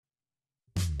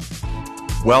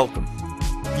Welcome.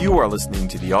 You are listening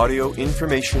to the Audio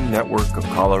Information Network of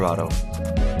Colorado.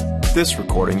 This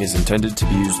recording is intended to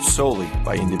be used solely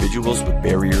by individuals with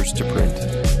barriers to print.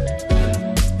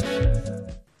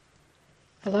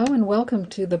 Hello and welcome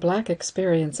to the Black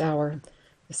Experience Hour,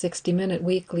 a 60-minute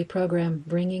weekly program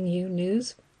bringing you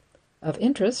news of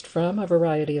interest from a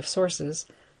variety of sources.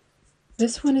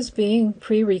 This one is being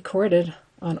pre-recorded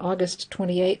on August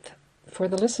 28th for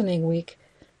the listening week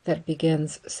that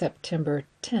begins September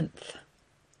 10th.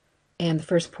 And the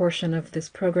first portion of this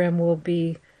program will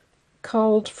be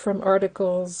culled from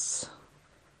articles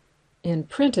in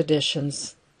print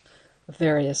editions of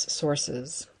various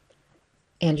sources.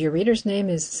 And your reader's name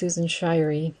is Susan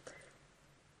Shirey,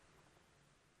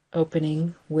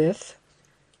 opening with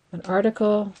an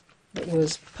article that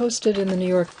was posted in the New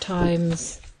York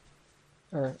Times,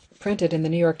 or printed in the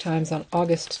New York Times on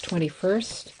August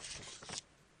 21st.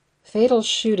 Fatal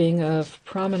shooting of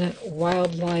prominent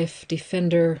wildlife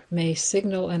defender may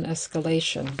signal an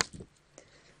escalation.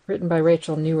 Written by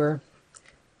Rachel Newer.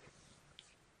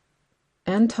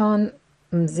 Anton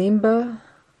Mzimba,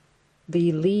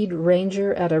 the lead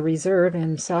ranger at a reserve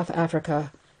in South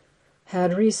Africa,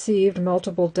 had received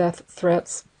multiple death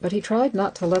threats, but he tried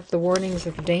not to let the warnings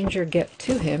of danger get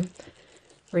to him,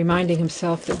 reminding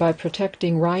himself that by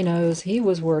protecting rhinos he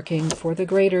was working for the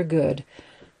greater good,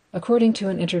 according to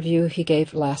an interview he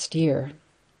gave last year.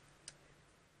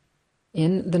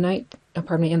 In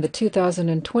the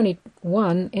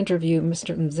 2021 interview,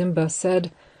 Mr. Mzimba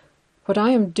said, "What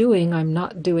I am doing, I'm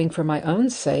not doing for my own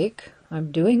sake.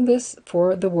 I'm doing this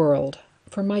for the world,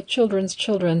 for my children's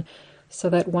children, so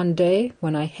that one day,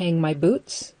 when I hang my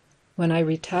boots, when I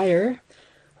retire,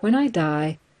 when I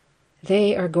die,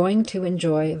 they are going to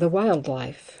enjoy the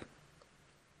wildlife."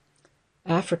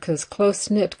 Africa's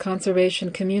close-knit conservation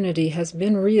community has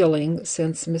been reeling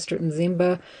since Mr.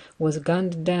 Mzimba was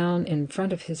gunned down in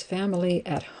front of his family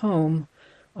at home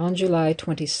on July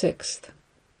 26th.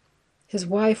 His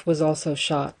wife was also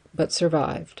shot, but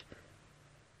survived.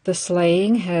 The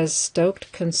slaying has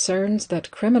stoked concerns that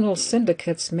criminal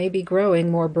syndicates may be growing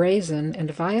more brazen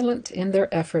and violent in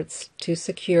their efforts to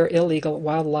secure illegal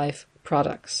wildlife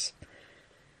products.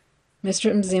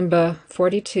 Mr. Mzimba,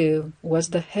 42,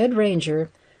 was the head ranger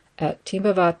at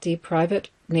Timbavati Private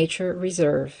Nature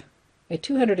Reserve, a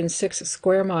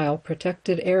 206-square-mile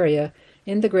protected area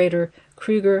in the greater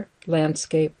Kruger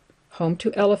landscape, home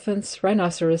to elephants,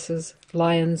 rhinoceroses,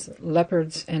 lions,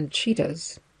 leopards, and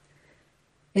cheetahs.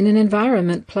 In an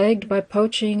environment plagued by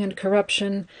poaching and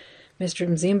corruption, Mr.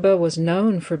 Mzimba was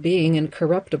known for being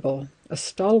incorruptible, a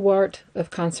stalwart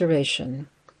of conservation.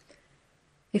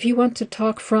 "If you want to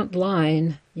talk front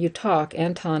line, you talk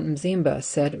Anton Mzimba,"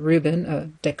 said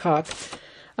Ruben de Kock,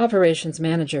 operations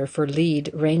manager for Lead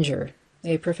Ranger,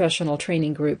 a professional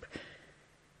training group.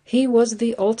 "He was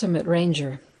the ultimate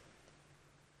ranger."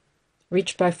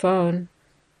 Reached by phone,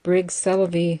 Briggs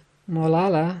Selvi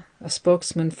Molala, a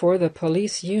spokesman for the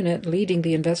police unit leading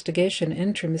the investigation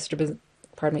into Mr.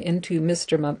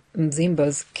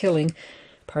 Mzimba's killing,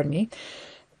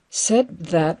 said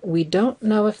that "we don't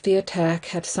know if the attack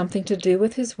had something to do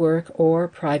with his work or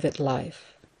private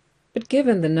life. But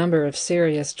given the number of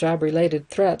serious job-related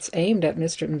threats aimed at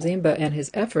Mr. Mzimba and his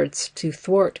efforts to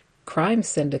thwart crime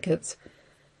syndicates,"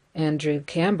 Andrew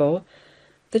Campbell,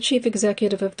 the chief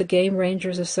executive of the Game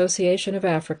Rangers Association of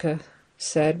Africa,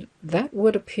 said that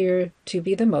would appear to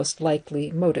be the most likely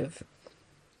motive.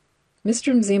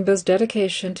 Mr. Mzimba's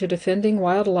dedication to defending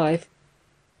wildlife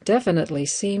definitely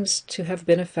seems to have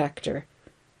been a factor,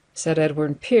 said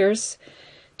Edward Pierce,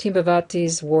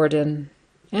 Timbavati's warden.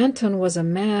 "Anton was a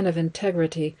man of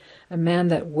integrity, a man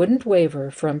that wouldn't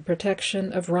waver from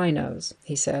protection of rhinos,"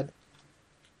 he said.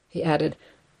 He added,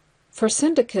 "For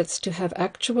syndicates to have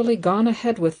actually gone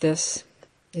ahead with this,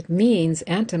 it means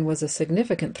Anton was a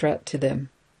significant threat to them.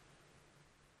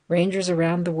 Rangers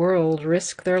around the world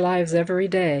risk their lives every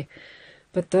day,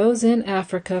 but those in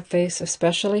Africa face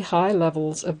especially high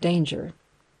levels of danger.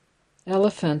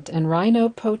 Elephant and rhino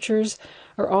poachers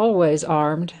are always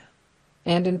armed,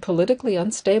 and in politically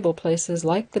unstable places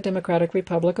like the Democratic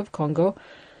Republic of Congo,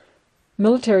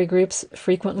 military groups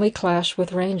frequently clash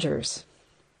with rangers.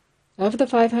 Of the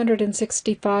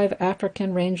 565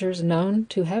 African rangers known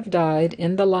to have died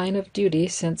in the line of duty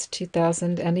since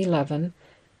 2011,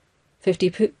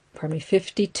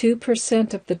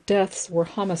 52% of the deaths were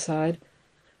homicide,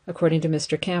 according to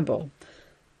Mr. Campbell.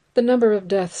 The number of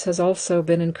deaths has also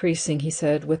been increasing, he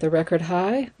said, with a record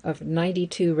high of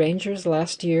 92 rangers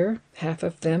last year, half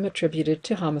of them attributed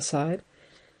to homicide.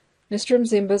 Mr.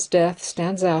 Mzimba's death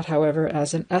stands out, however,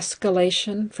 as an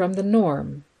escalation from the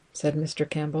norm, said Mr.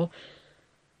 Campbell.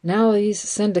 Now these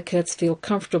syndicates feel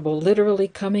comfortable literally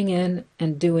coming in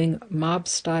and doing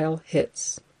mob-style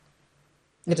hits.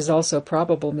 It is also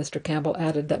probable, Mr. Campbell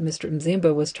added, that Mr.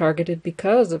 Mzimba was targeted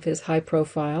because of his high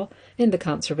profile in the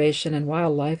conservation and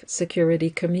wildlife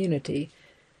security community.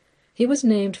 He was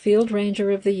named Field Ranger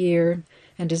of the Year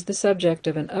and is the subject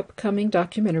of an upcoming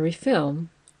documentary film,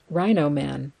 Rhino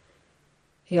Man.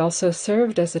 He also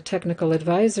served as a technical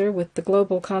advisor with the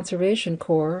Global Conservation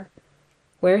Corps,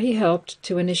 where he helped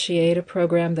to initiate a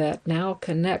program that now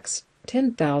connects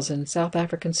 10,000 South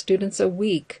African students a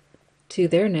week to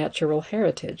their natural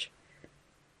heritage.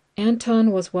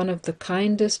 Anton was one of the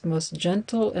kindest, most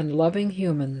gentle and loving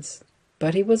humans,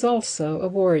 but he was also a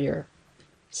warrior,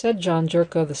 said John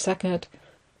Jerko II,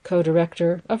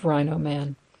 co-director of Rhino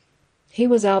Man. He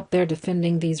was out there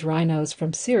defending these rhinos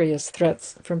from serious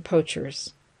threats from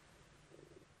poachers.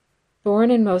 Born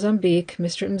in Mozambique,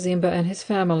 Mr. Mzimba and his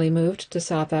family moved to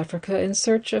South Africa in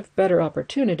search of better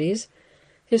opportunities.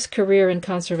 His career in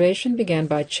conservation began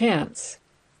by chance,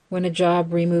 when a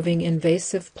job removing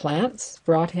invasive plants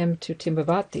brought him to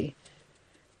Timbavati.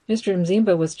 Mr.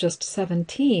 Mzimba was just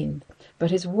 17, but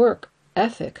his work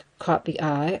ethic caught the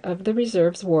eye of the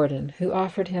reserve's warden, who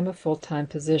offered him a full-time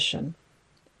position.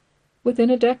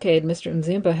 Within a decade, Mr.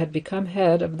 Mzimba had become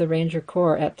head of the Ranger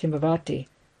Corps at Timbavati.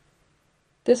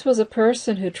 This was a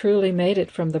person who truly made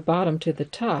it from the bottom to the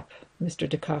top, Mr.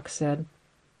 de Kock said.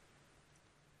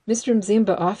 Mr.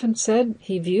 Mzimba often said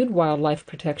he viewed wildlife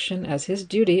protection as his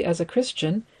duty as a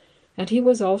Christian, and he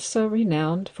was also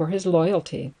renowned for his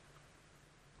loyalty.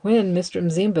 When Mr.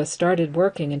 Mzimba started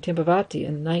working in Timbavati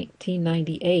in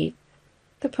 1998,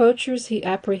 the poachers he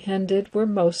apprehended were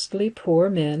mostly poor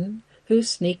men who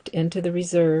sneaked into the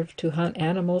reserve to hunt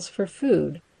animals for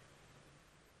food.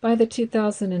 By the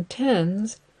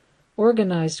 2010s,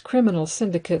 organized criminal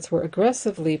syndicates were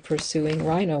aggressively pursuing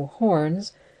rhino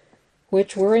horns,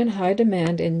 which were in high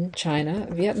demand in China,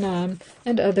 Vietnam,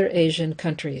 and other Asian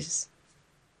countries.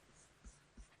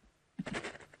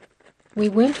 We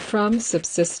went from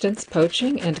subsistence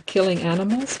poaching and killing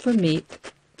animals for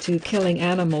meat to killing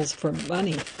animals for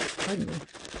money. Pardon me.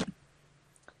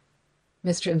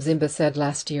 Mr. Mzimba said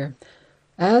last year,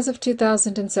 as of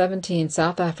 2017,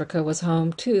 South Africa was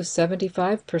home to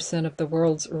 75% of the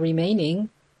world's remaining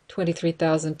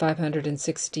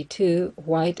 23,562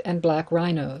 white and black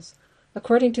rhinos,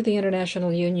 according to the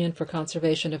International Union for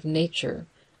Conservation of Nature.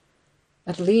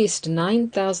 At least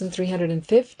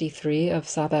 9,353 of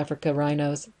South Africa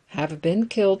rhinos have been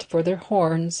killed for their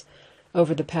horns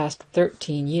over the past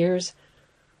 13 years,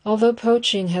 although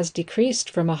poaching has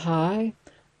decreased from a high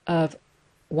of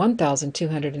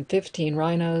 1,215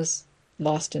 rhinos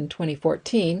lost in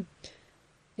 2014,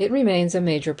 it remains a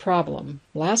major problem.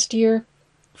 Last year,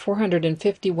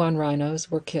 451 rhinos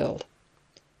were killed.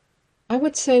 I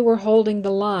would say we're holding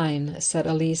the line, said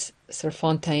Elise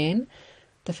Serfontaine,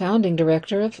 the founding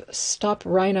director of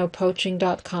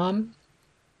StopRhinoPoaching.com,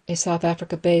 a South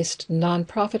Africa-based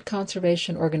non-profit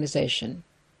conservation organization.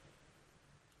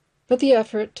 But the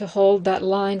effort to hold that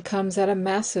line comes at a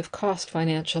massive cost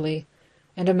financially,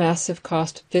 and a massive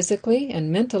cost physically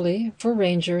and mentally for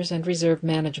rangers and reserve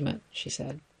management, she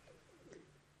said.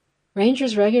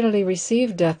 Rangers regularly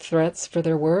receive death threats for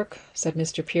their work, said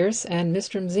Mr. Pierce, and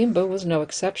Mr. Mzimba was no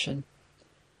exception.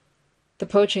 The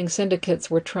poaching syndicates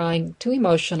were trying to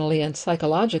emotionally and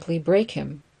psychologically break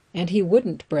him, and he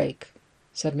wouldn't break,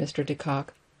 said Mr. de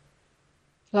Kock.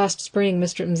 Last spring,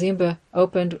 Mr. Mzimba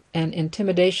opened an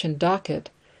intimidation docket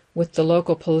with the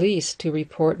local police to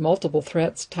report multiple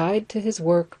threats tied to his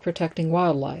work protecting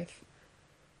wildlife.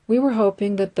 We were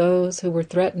hoping that those who were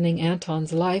threatening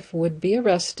Anton's life would be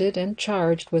arrested and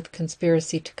charged with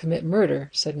conspiracy to commit murder,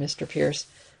 said Mr. Pierce.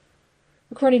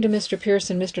 According to Mr. Pierce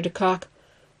and Mr. de Kock,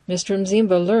 Mr.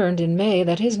 Mzimba learned in May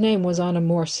that his name was on a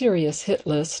more serious hit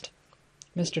list.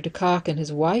 Mr. de Kock and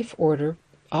his wife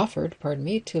offered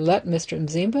to let Mr.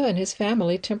 Mzimba and his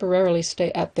family temporarily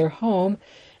stay at their home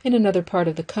in another part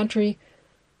of the country,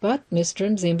 but Mr.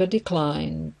 Mzimba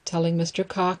declined, telling Mr.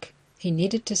 Kock he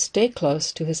needed to stay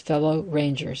close to his fellow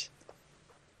rangers.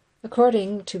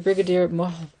 According to Brigadier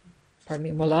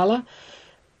Molala,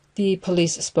 the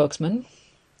police spokesman,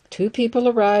 2 people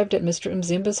arrived at Mr.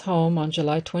 Mzimba's home on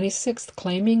July 26th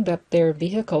claiming that their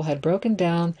vehicle had broken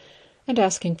down and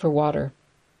asking for water.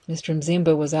 Mr.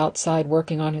 Mzimba was outside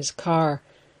working on his car,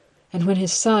 and when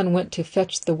his son went to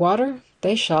fetch the water,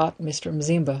 they shot Mr.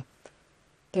 Mzimba.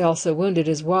 They also wounded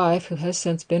his wife, who has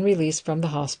since been released from the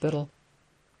hospital.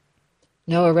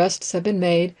 No arrests have been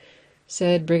made,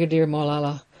 said Brigadier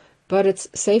Molala, but it's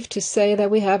safe to say that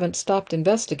we haven't stopped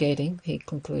investigating, he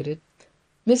concluded.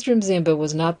 Mr. Mzimba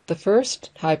was not the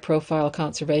first high-profile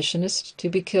conservationist to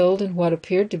be killed in what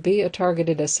appeared to be a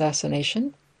targeted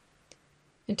assassination.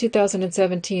 In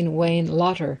 2017, Wayne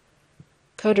Lotter,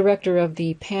 co-director of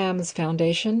the PAMS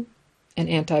Foundation, an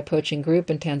anti-poaching group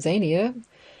in Tanzania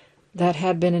that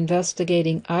had been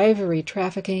investigating ivory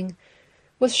trafficking,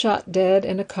 was shot dead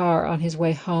in a car on his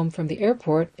way home from the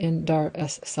airport in Dar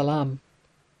es Salaam.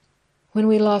 When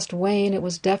we lost Wayne, it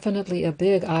was definitely a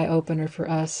big eye-opener for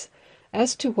us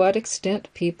as to what extent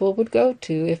people would go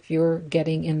to if you're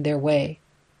getting in their way,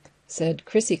 said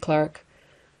Chrissy Clark,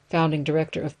 founding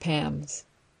director of PAMS.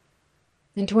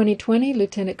 In 2020,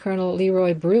 Lieutenant Colonel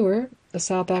Leroy Brewer, a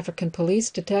South African police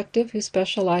detective who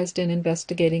specialized in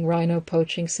investigating rhino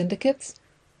poaching syndicates,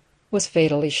 was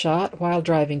fatally shot while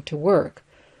driving to work.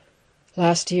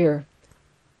 Last year,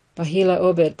 Bahila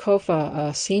Obed Kofa,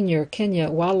 a senior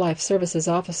Kenya Wildlife Services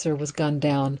officer, was gunned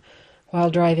down while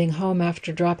driving home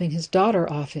after dropping his daughter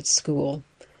off at school.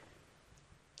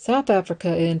 South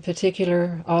Africa, in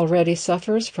particular, already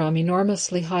suffers from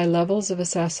enormously high levels of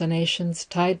assassinations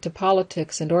tied to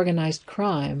politics and organized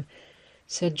crime,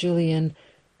 said Julian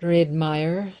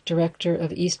Redemeyer, director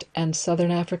of East and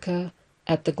Southern Africa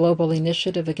at the Global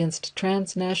Initiative Against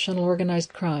Transnational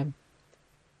Organized Crime.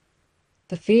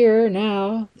 The fear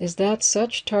now is that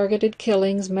such targeted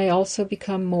killings may also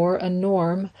become more a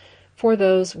norm for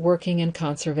those working in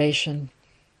conservation.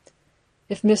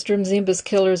 If Mr. Mzimba's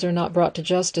killers are not brought to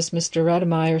justice, Mr.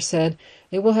 Redemeyer said,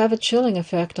 it will have a chilling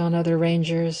effect on other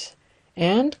rangers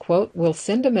and, quote, will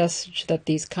send a message that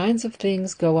these kinds of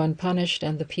things go unpunished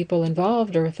and the people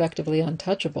involved are effectively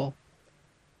untouchable.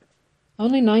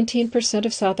 Only 19%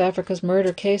 of South Africa's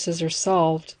murder cases are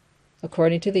solved,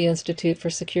 according to the Institute for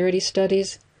Security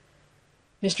Studies.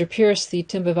 Mr. Pierce, the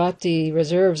Timbavati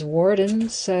Reserve's warden,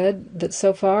 said that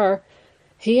so far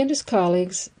he and his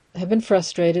colleagues have been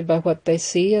frustrated by what they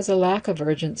see as a lack of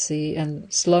urgency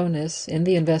and slowness in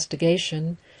the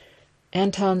investigation.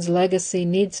 Anton's legacy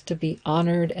needs to be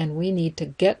honored, and we need to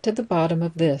get to the bottom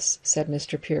of this, said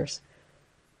Mr. Pierce.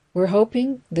 We're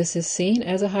hoping this is seen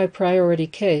as a high-priority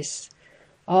case.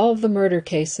 All of the murder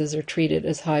cases are treated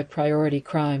as high-priority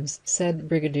crimes, said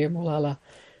Brigadier Molala.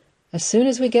 As soon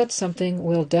as we get something,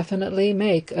 we'll definitely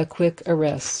make a quick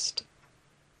arrest.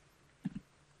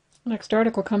 The next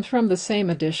article comes from the same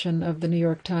edition of the New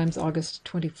York Times, August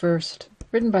 21st,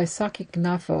 written by Saki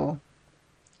Gnafo.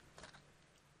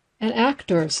 An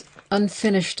actor's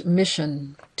unfinished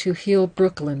mission to heal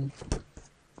Brooklyn.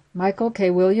 Michael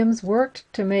K. Williams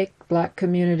worked to make black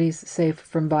communities safe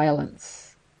from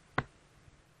violence.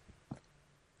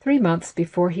 3 months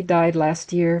before he died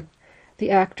last year, the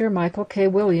actor Michael K.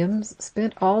 Williams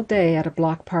spent all day at a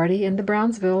block party in the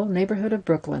Brownsville neighborhood of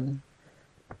Brooklyn.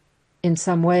 In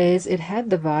some ways, it had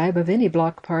the vibe of any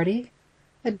block party,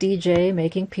 a DJ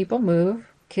making people move,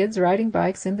 kids riding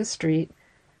bikes in the street,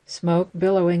 smoke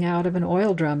billowing out of an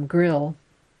oil drum grill.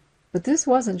 But this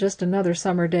wasn't just another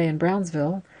summer day in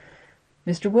Brownsville.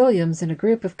 Mr. Williams and a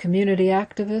group of community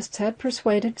activists had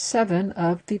persuaded 7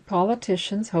 of the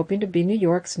politicians hoping to be New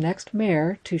York's next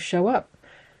mayor to show up,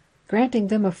 granting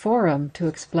them a forum to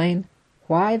explain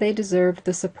why they deserved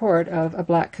the support of a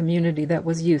black community that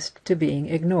was used to being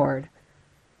ignored.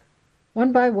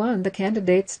 One by one, the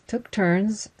candidates took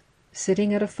turns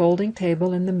sitting at a folding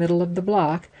table in the middle of the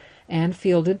block and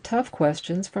fielded tough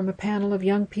questions from a panel of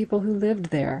young people who lived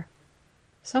there.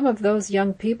 Some of those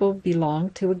young people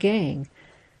belonged to a gang.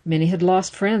 Many had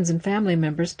lost friends and family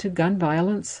members to gun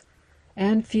violence,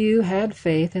 and few had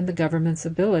faith in the government's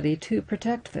ability to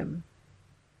protect them.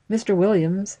 Mr.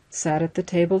 Williams sat at the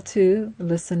table too,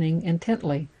 listening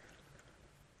intently.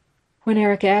 When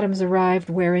Eric Adams arrived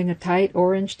wearing a tight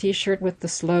orange T-shirt with the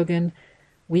slogan,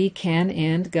 "We can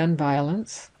end gun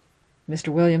violence," Mr.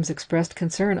 Williams expressed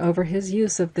concern over his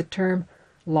use of the term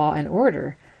law and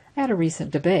order at a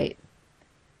recent debate.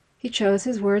 He chose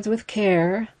his words with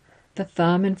care, the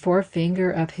thumb and forefinger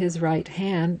of his right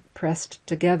hand pressed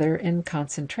together in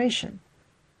concentration.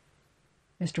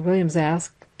 Mr. Williams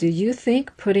asked, "Do you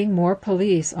think putting more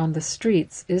police on the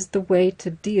streets is the way to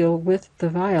deal with the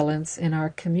violence in our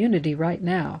community right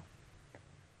now?"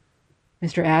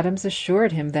 Mr. Adams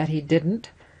assured him that he didn't.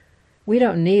 "We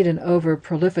don't need an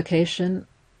over-proliferation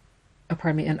of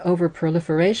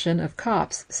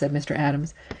cops," said Mr.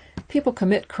 Adams. "People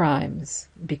commit crimes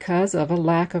because of a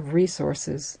lack of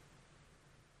resources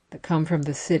that come from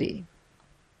the city."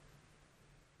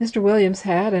 Mr. Williams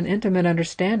had an intimate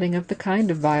understanding of the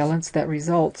kind of violence that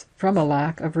results from a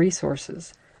lack of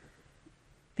resources.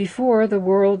 Before the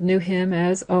world knew him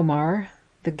as Omar,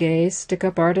 the gay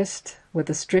stick-up artist with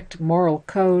a strict moral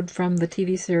code from the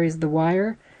TV series The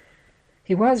Wire,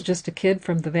 He was just a kid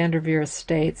from the Vanderveer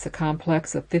Estates, a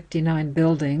complex of 59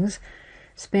 buildings,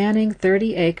 spanning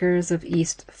 30 acres of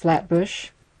East Flatbush,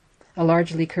 a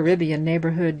largely Caribbean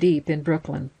neighborhood deep in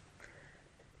Brooklyn.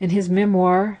 In his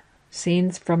memoir,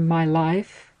 Scenes from My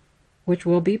Life, which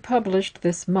will be published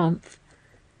this month,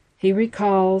 he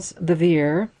recalls the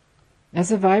Veer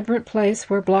as a vibrant place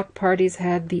where block parties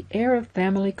had the air of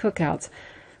family cookouts,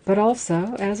 but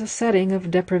also as a setting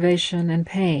of deprivation and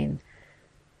pain.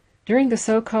 During the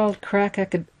so-called crack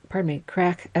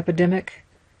epidemic,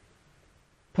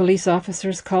 police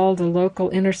officers called a local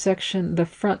intersection the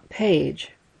Front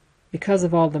Page because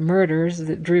of all the murders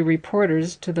that drew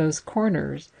reporters to those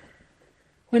corners.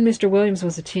 When Mr. Williams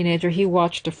was a teenager, he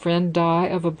watched a friend die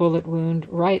of a bullet wound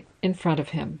right in front of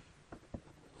him.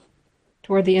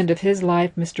 Toward the end of his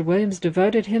life, Mr. Williams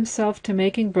devoted himself to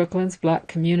making Brooklyn's black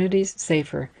communities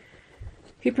safer.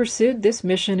 He pursued this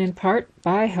mission in part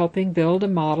by helping build a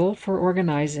model for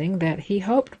organizing that he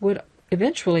hoped would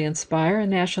eventually inspire a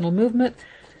national movement.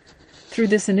 Through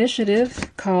this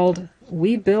initiative, called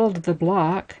We Build the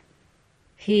Block,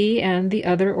 he and the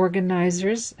other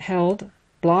organizers held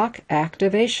block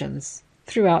activations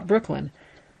throughout Brooklyn,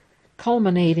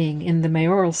 culminating in the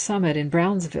mayoral summit in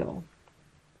Brownsville.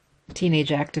 Teenage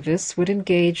activists would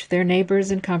engage their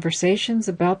neighbors in conversations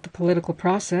about the political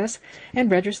process and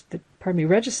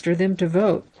register them to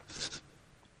vote.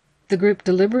 The group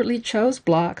deliberately chose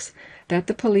blocks that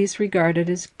the police regarded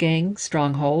as gang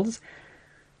strongholds,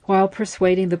 while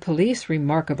persuading the police,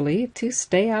 remarkably, to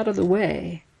stay out of the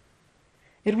way.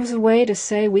 It was a way to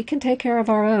say, "We can take care of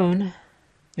our own,"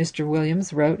 Mr.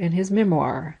 Williams wrote in his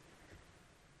memoir.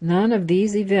 None of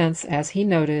these events, as he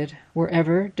noted, were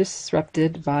ever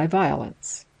disrupted by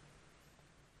violence.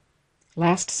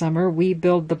 Last summer, We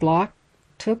Build the Block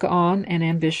took on an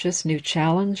ambitious new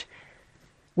challenge.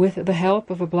 With the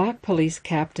help of a black police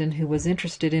captain who was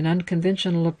interested in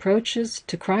unconventional approaches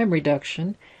to crime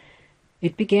reduction,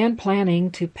 it began planning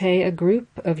to pay a group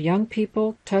of young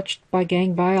people touched by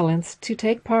gang violence to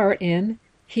take part in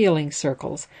Healing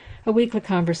Circles, a weekly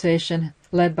conversation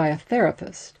led by a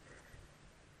therapist.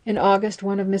 In August,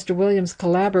 one of Mr. Williams'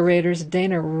 collaborators,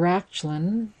 Dana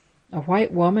Rachlin, a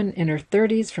white woman in her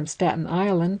 30s from Staten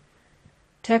Island,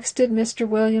 texted Mr.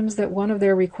 Williams that one of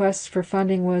their requests for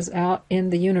funding was out in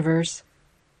the universe.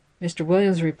 Mr.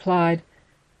 Williams replied,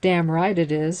 "Damn right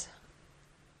it is."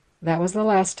 That was the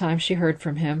last time she heard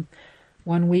from him.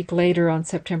 1 week later, on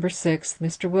September 6th,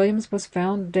 Mr. Williams was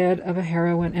found dead of a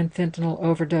heroin and fentanyl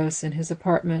overdose in his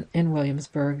apartment in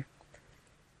Williamsburg.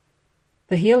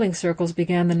 The Healing Circles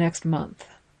began the next month.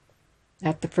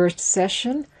 At the first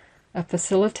session, a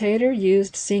facilitator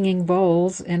used singing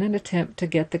bowls in an attempt to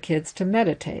get the kids to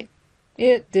meditate.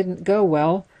 It didn't go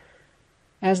well.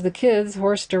 As the kids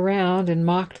horsed around and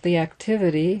mocked the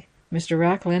activity, Ms.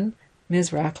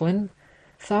 Rachlin,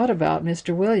 thought about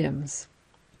Mr. Williams.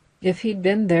 If he'd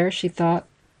been there, she thought,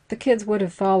 the kids would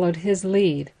have followed his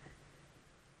lead.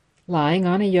 Lying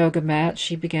on a yoga mat,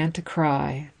 she began to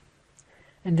cry.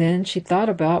 And then she thought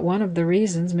about one of the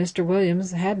reasons Mr.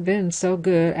 Williams had been so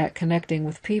good at connecting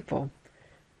with people: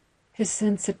 his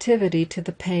sensitivity to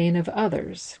the pain of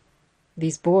others.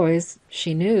 These boys,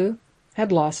 she knew,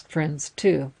 had lost friends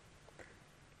too.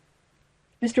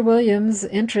 Mr. Williams'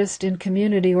 interest in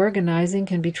community organizing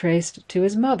can be traced to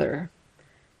his mother.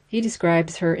 He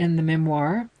describes her in the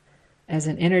memoir as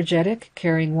an energetic,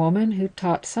 caring woman who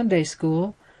taught Sunday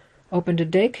school, opened a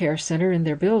daycare center in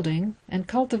their building, and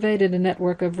cultivated a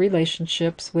network of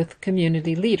relationships with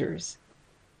community leaders.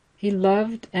 He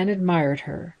loved and admired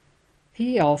her.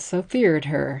 He also feared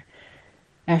her.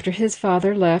 After his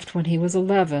father left when he was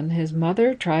 11, his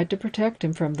mother tried to protect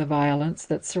him from the violence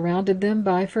that surrounded them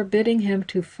by forbidding him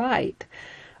to fight,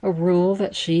 a rule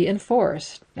that she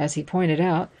enforced, as he pointed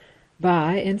out,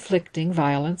 by inflicting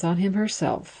violence on him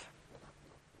herself.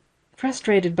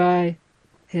 Frustrated by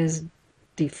his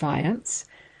defiance,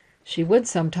 she would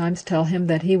sometimes tell him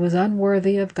that he was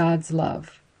unworthy of God's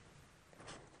love.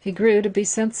 He grew to be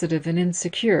sensitive and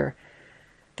insecure,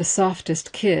 the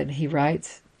softest kid, he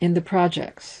writes, in the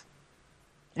projects.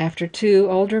 After 2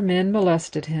 older men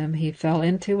molested him, he fell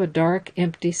into a dark,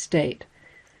 empty state.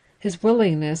 His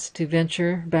willingness to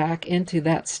venture back into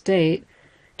that state,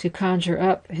 to conjure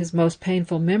up his most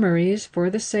painful memories for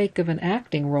the sake of an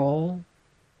acting role,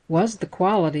 was the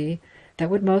quality that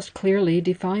would most clearly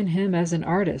define him as an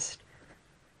artist.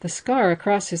 The scar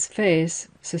across his face,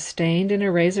 sustained in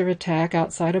a razor attack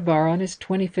outside a bar on his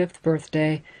 25th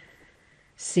birthday,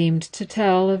 seemed to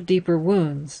tell of deeper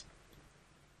wounds.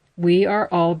 "We are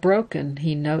all broken,"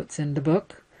 he notes in the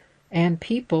book, "and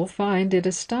people find it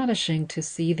astonishing to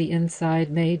see the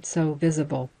inside made so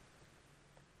visible."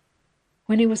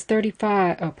 when he was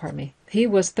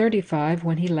 35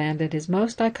 when he landed his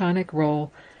most iconic role.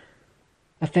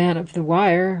 A fan of The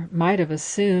Wire might have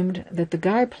assumed that the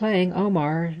guy playing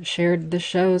Omar shared the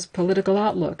show's political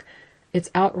outlook, its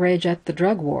outrage at the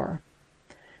drug war.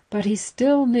 But he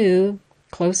still knew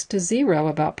close to zero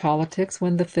about politics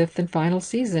when the fifth and final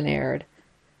season aired.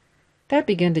 That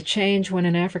began to change when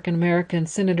an African-American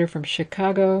senator from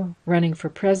Chicago, running for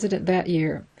president that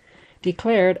year,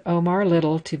 declared Omar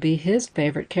Little to be his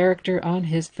favorite character on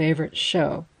his favorite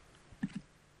show.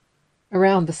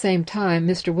 Around the same time,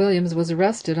 Mr. Williams was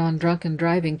arrested on drunken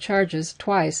driving charges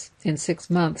twice in 6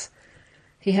 months.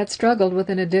 He had struggled with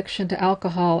an addiction to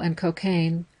alcohol and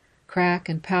cocaine, crack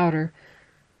and powder,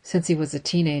 since he was a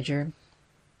teenager.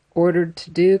 Ordered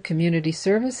to do community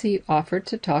service, he offered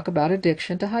to talk about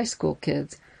addiction to high school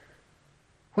kids.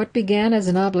 What began as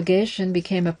an obligation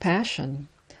became a passion.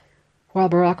 While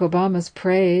Barack Obama's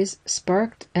praise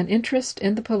sparked an interest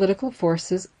in the political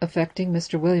forces affecting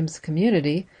Mr. Williams'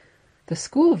 community, the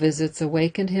school visits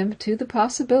awakened him to the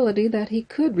possibility that he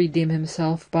could redeem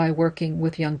himself by working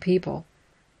with young people.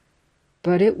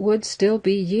 But it would still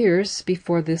be years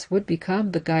before this would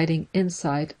become the guiding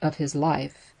insight of his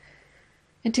life.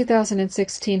 In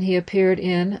 2016, he appeared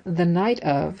in The Night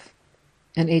Of,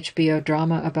 an HBO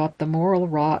drama about the moral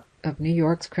rot of New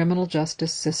York's criminal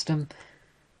justice system.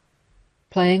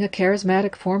 Playing a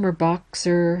charismatic former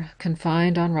boxer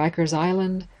confined on Rikers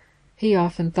Island, he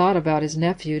often thought about his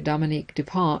nephew, Dominique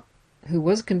DuPont, who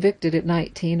was convicted at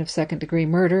 19 of second-degree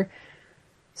murder.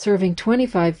 Serving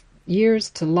 25 years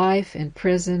to life in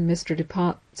prison, Mr.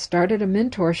 DuPont started a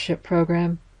mentorship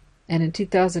program and in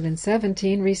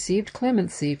 2017 received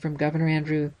clemency from Governor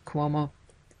Andrew Cuomo.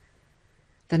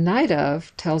 The Night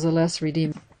Of tells a less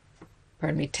redeeming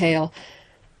tale,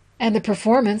 and the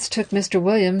performance took Mr.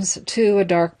 Williams to a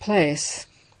dark place.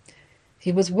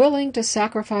 He was willing to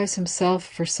sacrifice himself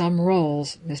for some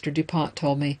roles, Mr. DuPont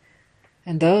told me,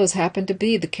 and those happened to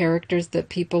be the characters that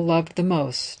people loved the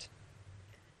most.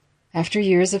 After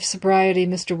years of sobriety,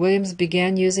 Mr. Williams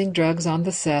began using drugs on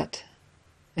the set,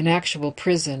 an actual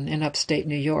prison in upstate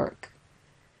New York.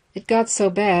 It got so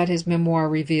bad, his memoir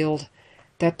revealed,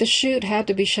 that the shoot had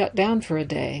to be shut down for a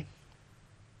day.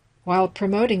 While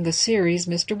promoting the series,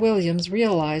 Mr. Williams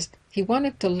realized he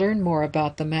wanted to learn more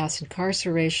about the mass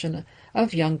incarceration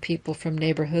of young people from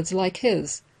neighborhoods like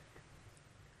his.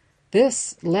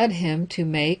 This led him to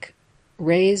make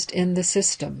Raised in the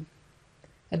System,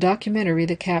 a documentary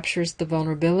that captures the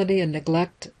vulnerability and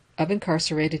neglect of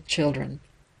incarcerated children.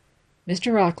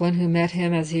 Mr. Rockland, who met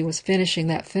him as he was finishing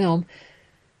that film,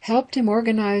 helped him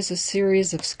organize a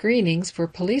series of screenings for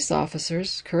police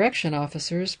officers, correction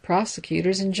officers,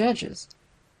 prosecutors, and judges.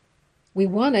 We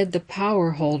wanted the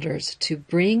power holders to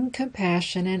bring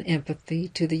compassion and empathy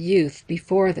to the youth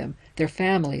before them, their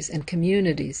families and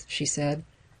communities, she said.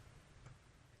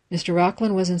 Miss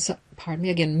Rockland was in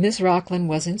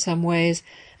some ways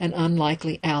an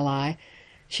unlikely ally.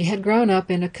 She had grown up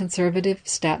in a conservative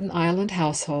Staten Island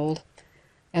household.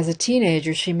 As a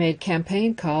teenager, she made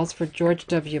campaign calls for George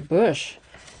W. Bush.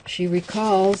 She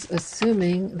recalls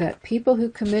assuming that people who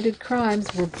committed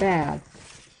crimes were bad.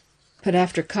 But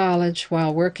after college,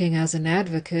 while working as an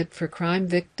advocate for crime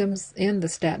victims in the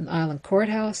Staten Island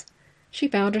courthouse, she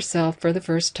found herself for the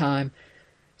first time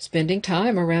spending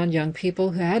time around young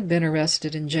people who had been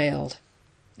arrested and jailed.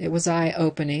 It was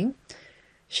eye-opening.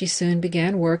 She soon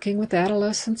began working with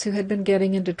adolescents who had been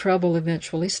getting into trouble,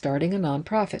 eventually starting a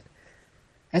nonprofit.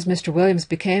 As Mr. Williams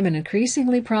became an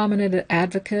increasingly prominent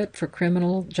advocate for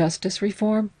criminal justice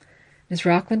reform, Ms.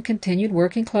 Rockland continued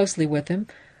working closely with him,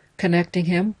 connecting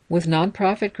him with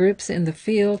nonprofit groups in the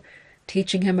field,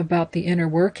 teaching him about the inner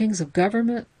workings of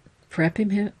government,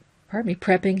 prepping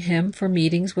him for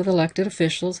meetings with elected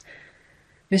officials.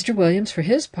 Mr. Williams, for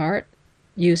his part,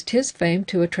 used his fame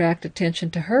to attract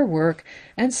attention to her work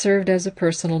and served as a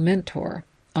personal mentor,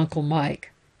 Uncle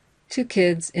Mike, to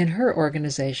kids in her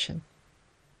organization.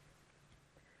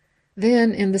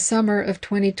 Then, in the summer of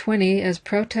 2020, as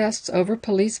protests over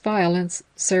police violence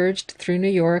surged through New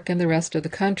York and the rest of the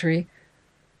country,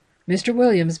 Mr.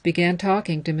 Williams began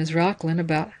talking to Ms. Rockland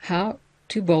about how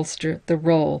to bolster the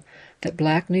role that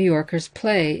Black New Yorkers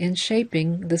play in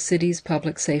shaping the city's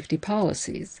public safety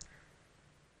policies.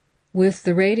 With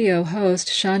the radio host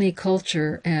Shani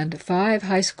Culture and 5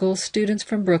 high school students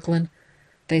from Brooklyn,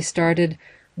 they started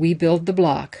We Build the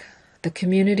Block, the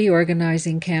community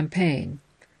organizing campaign.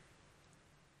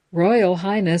 Royal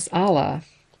Highness Allah,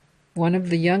 one of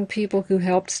the young people who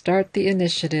helped start the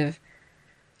initiative,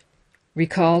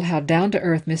 recalled how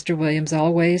down-to-earth Mr. Williams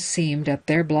always seemed at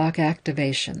their block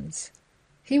activations.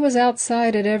 He was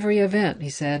outside at every event, he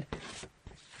said,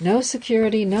 No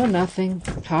security, no nothing,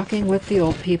 talking with the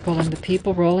old people and the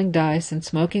people rolling dice and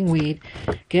smoking weed,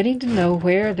 getting to know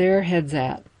where their head's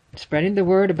at, spreading the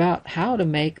word about how to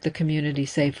make the community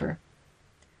safer.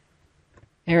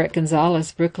 Eric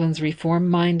Gonzalez, Brooklyn's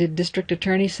reform-minded district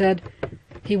attorney, said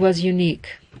he was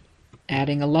unique,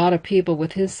 adding a lot of people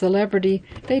with his celebrity,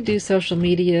 they do social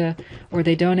media or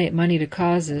they donate money to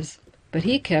causes, but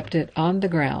he kept it on the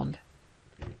ground.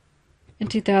 In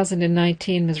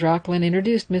 2019, Ms. Rockland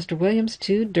introduced Mr. Williams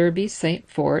to Derby St.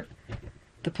 Fort,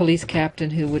 the police captain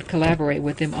who would collaborate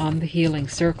with him on the healing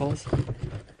circles.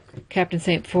 Captain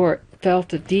St. Fort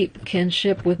felt a deep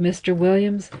kinship with Mr.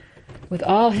 Williams. With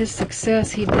all his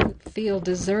success, he didn't feel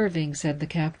deserving, said the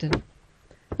captain.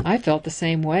 I felt the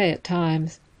same way at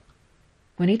times.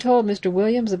 When he told Mr.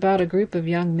 Williams about a group of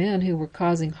young men who were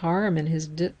causing harm in his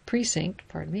precinct,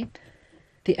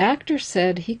 the actor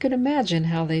said he could imagine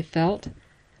how they felt,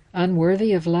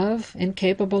 unworthy of love,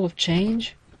 incapable of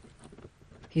change.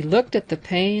 He looked at the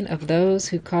pain of those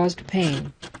who caused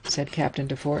pain, said Captain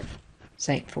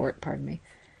St. Fort.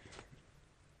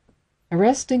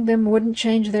 Arresting them wouldn't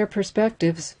change their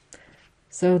perspectives,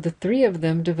 so the three of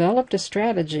them developed a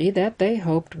strategy that they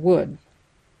hoped would.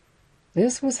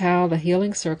 This was how the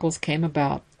healing circles came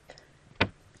about.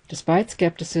 Despite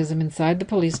skepticism inside the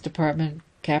police department,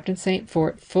 Captain St.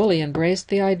 Fort fully embraced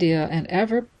the idea and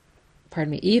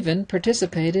even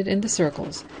participated in the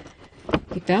circles.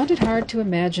 He found it hard to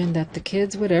imagine that the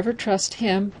kids would ever trust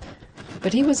him,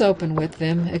 but he was open with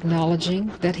them,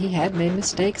 acknowledging that he had made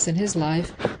mistakes in his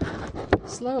life.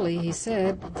 Slowly, he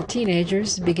said, the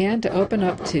teenagers began to open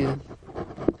up too.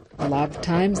 A lot of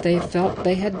times they felt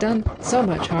they had done so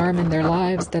much harm in their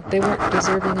lives that they weren't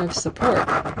deserving of support,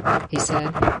 he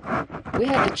said. We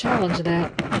had to challenge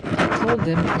that. I told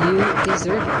them, you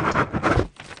deserve it.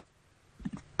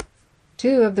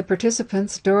 Two of the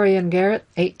participants, Dorian Garrett,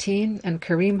 18, and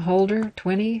Kareem Holder,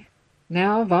 20,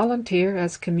 now volunteer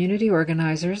as community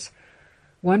organizers.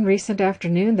 One recent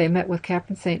afternoon they met with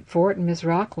Captain St. Fort and Ms.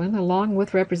 Rockland, along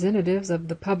with representatives of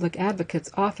the Public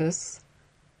Advocate's Office,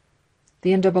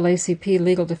 the NAACP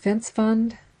Legal Defense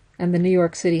Fund, and the New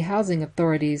York City Housing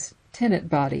Authority's tenant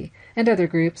body, and other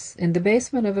groups in the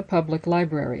basement of a public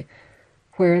library,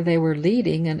 where they were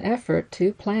leading an effort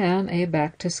to plan a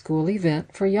back-to-school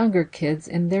event for younger kids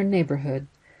in their neighborhood.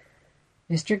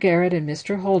 Mr. Garrett and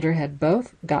Mr. Holder had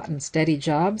both gotten steady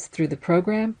jobs through the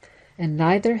program, and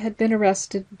neither had been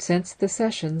arrested since the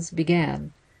sessions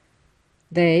began.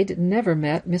 They'd never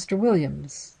met Mr.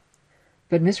 Williams,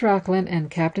 but Miss Rockland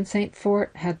and Captain St.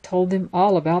 Fort had told them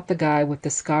all about the guy with the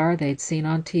scar they'd seen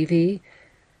on TV,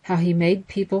 how he made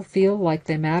people feel like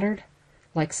they mattered,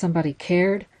 like somebody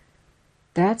cared.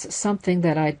 That's something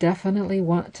that I definitely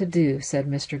want to do, said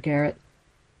Mr. Garrett,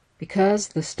 because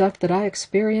the stuff that I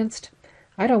experienced,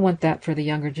 I don't want that for the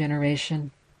younger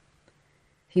generation.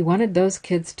 He wanted those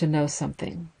kids to know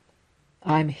something.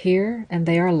 I'm here and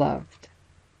they are loved.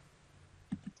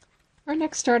 Our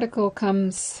next article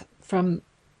comes from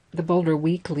the Boulder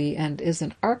Weekly and is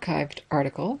an archived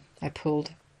article I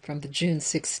pulled from the June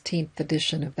 16th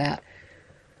edition of that.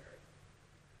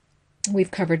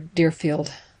 We've covered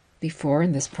Deerfield before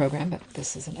in this program, but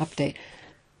this is an update.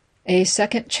 A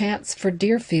second chance for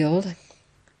Deerfield.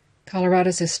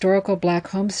 Colorado's historical black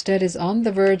homestead is on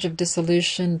the verge of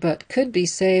dissolution, but could be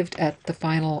saved at the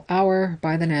final hour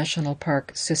by the National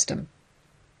Park System.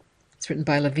 It's written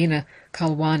by Lavina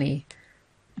Kalwani.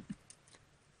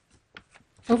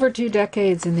 Over 2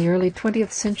 decades in the early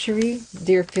 20th century,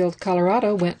 Deerfield,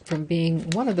 Colorado went from being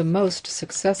one of the most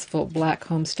successful black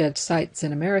homestead sites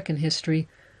in American history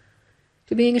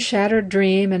to being a shattered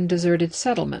dream and deserted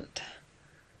settlement.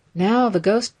 Now the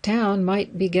ghost town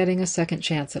might be getting a second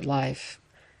chance at life.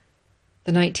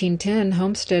 The 1910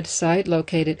 homestead site,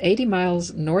 located 80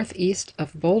 miles northeast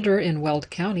of Boulder in Weld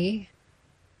County,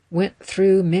 went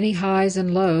through many highs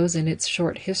and lows in its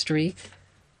short history.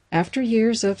 After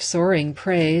years of soaring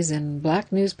praise in black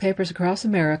newspapers across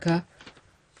America,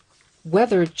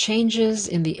 weather changes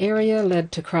in the area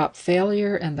led to crop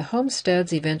failure and the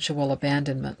homestead's eventual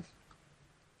abandonment.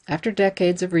 After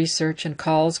decades of research and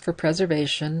calls for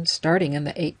preservation, starting in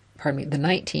the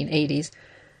 1980s,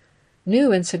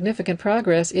 new and significant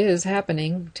progress is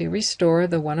happening to restore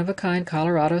the one-of-a-kind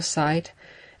Colorado site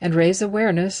and raise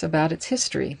awareness about its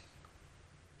history.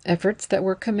 Efforts that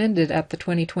were commended at the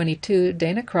 2022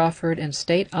 Dana Crawford and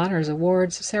State Honors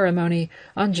Awards ceremony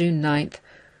on June 9th,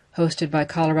 hosted by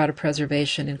Colorado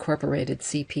Preservation Incorporated,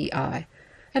 CPI,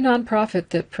 a nonprofit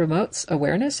that promotes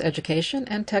awareness, education,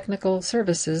 and technical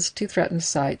services to threatened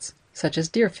sites such as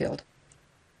Deerfield.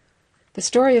 The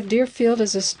story of Deerfield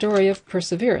is a story of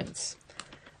perseverance.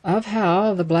 of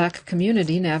how the black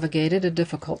community navigated a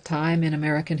difficult time in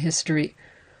American history,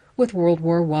 with World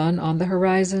War I on the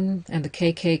horizon and the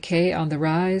KKK on the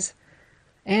rise,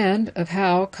 and of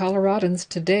how Coloradans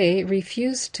today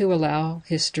refuse to allow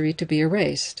history to be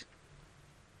erased.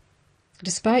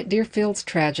 Despite Deerfield's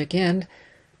tragic end,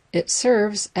 it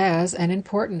serves as an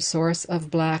important source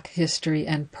of black history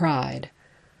and pride.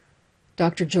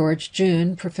 Dr. George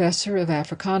June, professor of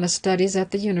Africana Studies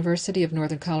at the University of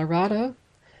Northern Colorado,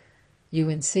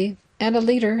 UNC, and a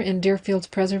leader in Deerfield's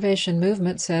preservation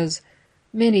movement, says,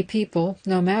 "Many people,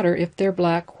 no matter if they're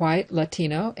black, white,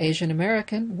 Latino, Asian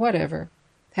American, whatever,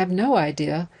 have no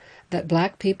idea that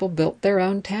black people built their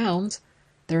own towns,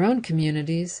 their own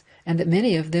communities, and that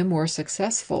many of them were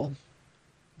successful.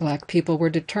 Black people were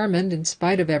determined, in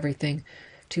spite of everything,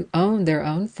 to own their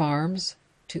own farms,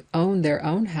 to own their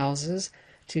own houses,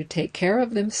 to take care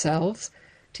of themselves,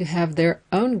 to have their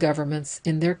own governments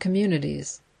in their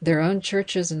communities, their own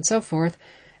churches and so forth,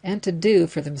 and to do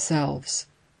for themselves."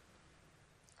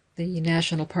 The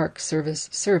National Park Service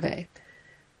survey.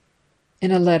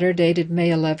 In a letter dated May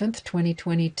 11,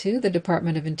 2022, the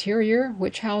Department of Interior,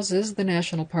 which houses the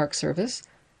National Park Service,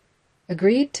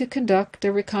 agreed to conduct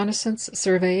a reconnaissance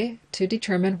survey to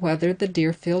determine whether the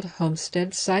Deerfield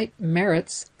Homestead site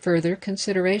merits further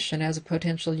consideration as a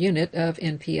potential unit of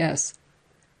NPS.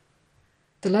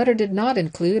 The letter did not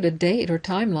include a date or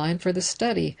timeline for the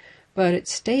study, but it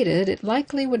stated it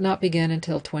likely would not begin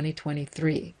until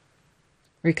 2023.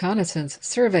 Reconnaissance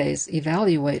surveys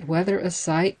evaluate whether a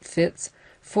site fits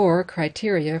 4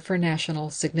 criteria for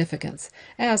national significance,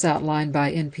 as outlined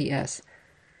by NPS.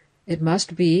 It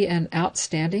must be an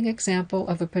outstanding example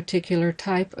of a particular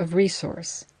type of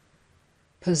resource,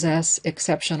 possess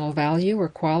exceptional value or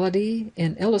quality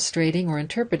in illustrating or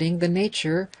interpreting the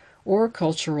nature or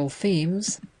cultural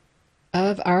themes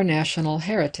of our national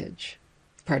heritage.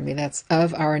 That's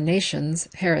of our nation's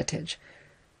heritage.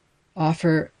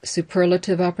 Offer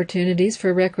superlative opportunities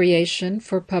for recreation,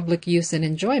 for public use and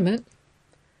enjoyment,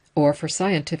 or for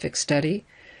scientific study,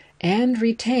 and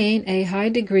retain a high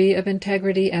degree of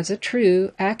integrity as a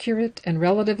true, accurate, and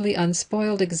relatively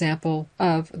unspoiled example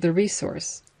of the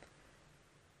resource.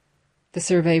 The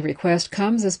survey request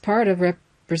comes as part of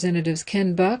Representatives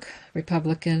Ken Buck,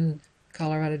 Republican,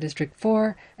 Colorado District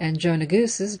 4, and Joe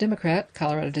Negus's, Democrat,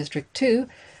 Colorado District 2,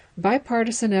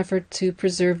 bipartisan effort to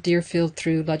preserve Deerfield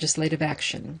through legislative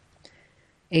action.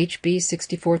 HB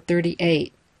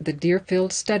 6438, the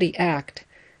Deerfield Study Act,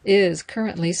 is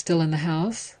currently still in the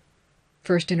House.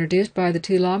 First introduced by the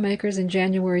 2 lawmakers in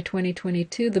January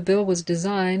 2022, the bill was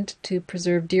designed to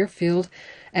preserve Deerfield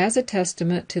as a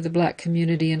testament to the black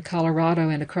community in Colorado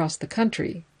and across the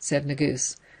country, said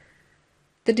Negus.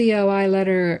 The DOI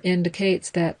letter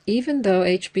indicates that even though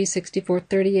HB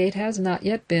 6438 has not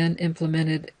yet been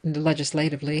implemented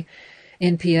legislatively,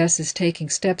 NPS is taking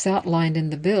steps outlined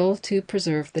in the bill to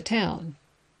preserve the town.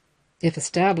 If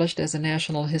established as a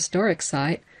National Historic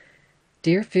Site,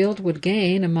 Deerfield would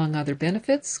gain, among other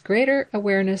benefits, greater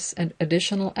awareness and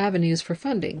additional avenues for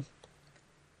funding.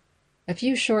 A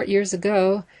few short years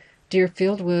ago,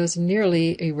 Deerfield was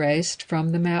nearly erased from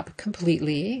the map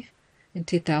completely. In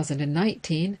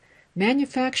 2019,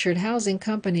 manufactured housing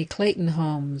company Clayton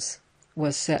Homes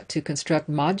was set to construct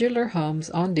modular homes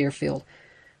on Deerfield.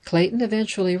 Clayton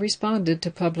eventually responded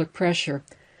to public pressure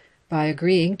by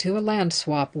agreeing to a land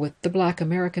swap with the Black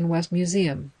American West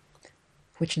Museum,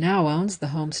 which now owns the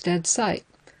Homestead site.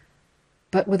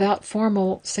 But without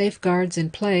formal safeguards in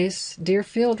place,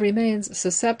 Deerfield remains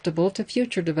susceptible to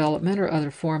future development or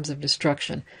other forms of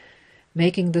destruction,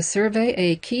 making the survey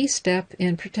a key step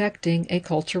in protecting a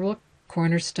cultural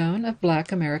cornerstone of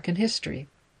Black American history.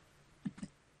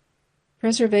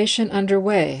 Preservation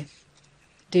underway.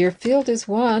 Deerfield is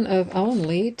one of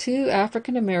only 2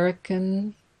 African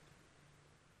American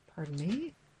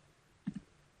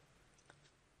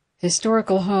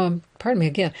historical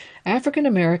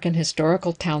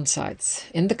town sites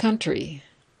in the country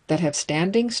that have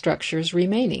standing structures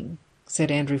remaining,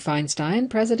 said Andrew Feinstein,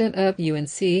 president of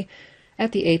UNC,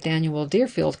 at the 8th Annual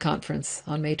Deerfield Conference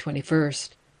on May 21st.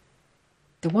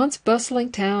 The once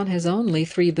bustling town has only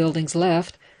 3 buildings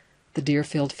left: the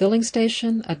Deerfield Filling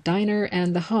Station, a diner,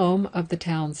 and the home of the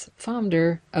town's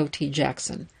founder, O.T.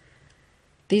 Jackson.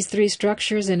 These 3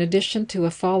 structures, in addition to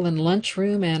a fallen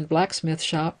lunchroom and blacksmith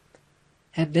shop,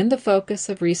 have been the focus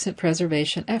of recent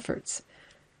preservation efforts.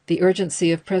 The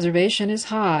urgency of preservation is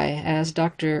high, as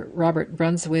Dr. Robert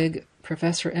Brunswig,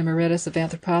 Professor Emeritus of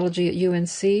Anthropology at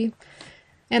UNC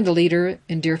and a leader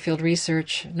in Deerfield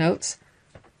research, notes.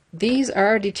 These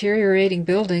are deteriorating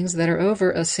buildings that are over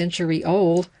a century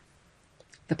old.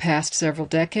 The past several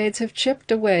decades have chipped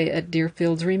away at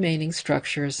Deerfield's remaining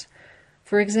structures.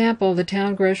 For example, the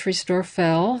town grocery store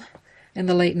fell in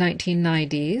the late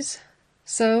 1990s,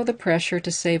 so the pressure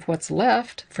to save what's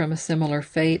left from a similar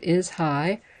fate is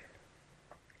high.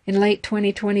 In late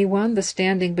 2021, the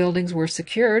standing buildings were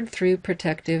secured through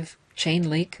protective chain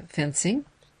link fencing,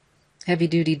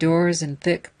 heavy-duty doors, and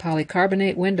thick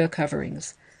polycarbonate window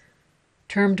coverings.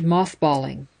 Termed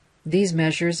mothballing, these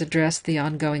measures address the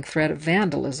ongoing threat of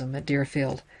vandalism at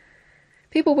Deerfield.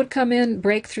 People would come in,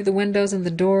 break through the windows and the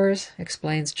doors,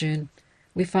 explains June.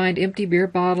 We find empty beer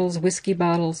bottles, whiskey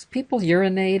bottles. People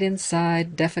urinate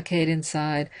inside, defecate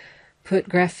inside, put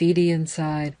graffiti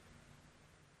inside.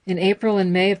 In April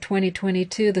and May of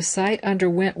 2022, the site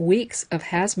underwent weeks of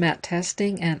hazmat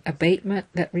testing and abatement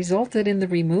that resulted in the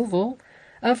removal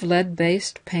of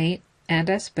lead-based paint and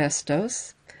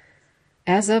asbestos.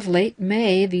 As of late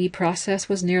May, the process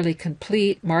was nearly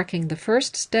complete, marking the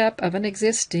first step of an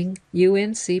existing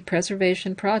UNC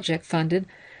preservation project funded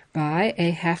by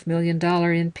a $500,000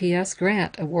 NPS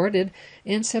grant awarded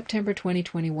in September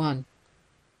 2021.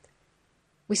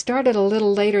 We started a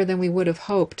little later than we would have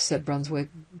hoped, said Brunswick,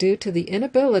 due to the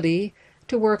inability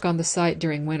to work on the site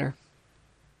during winter.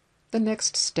 The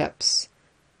next steps.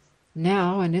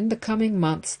 Now and in the coming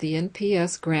months, the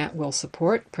NPS grant will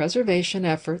support preservation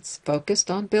efforts focused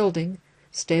on building,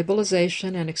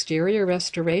 stabilization, and exterior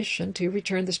restoration to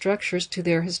return the structures to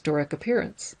their historic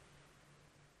appearance.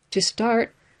 To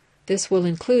start, this will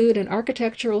include an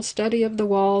architectural study of the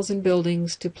walls and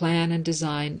buildings to plan and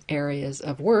design areas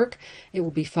of work. It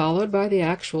will be followed by the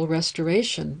actual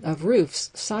restoration of roofs,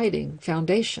 siding,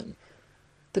 foundation.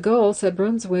 The goal, said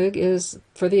Brunswick, is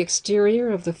for the exterior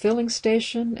of the filling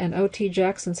station and O.T.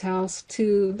 Jackson's house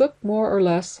to look more or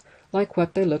less like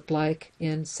what they looked like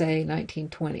in, say,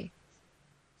 1920.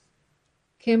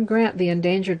 Kim Grant, the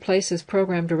Endangered Places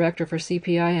Program Director for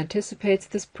CPI, anticipates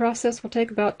this process will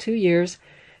take about 2 years.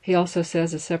 He also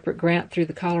says a separate grant through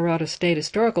the Colorado State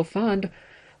Historical Fund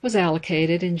was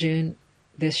allocated in June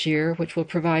this year, which will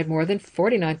provide more than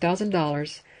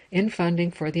 $49,000 in funding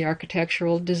for the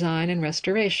architectural design and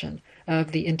restoration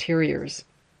of the interiors.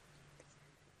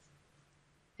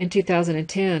 In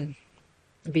 2010,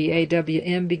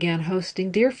 BAWM began hosting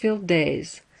Deerfield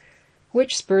Days,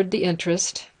 which spurred the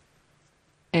interest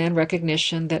and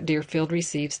recognition that Deerfield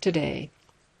receives today.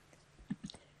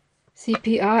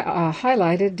 CPI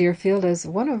highlighted Deerfield as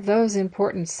one of those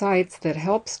important sites that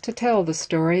helps to tell the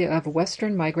story of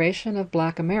Western migration of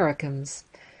Black Americans.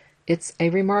 It's a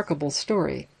remarkable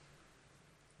story.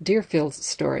 Deerfield's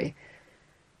story.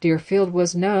 Deerfield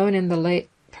was known in the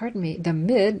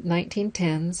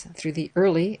mid-1910s through the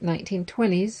early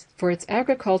 1920s for its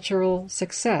agricultural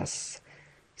success.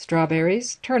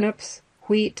 Strawberries, turnips,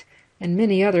 wheat, and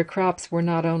many other crops were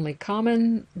not only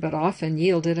common, but often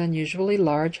yielded unusually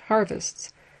large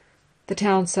harvests. The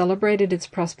town celebrated its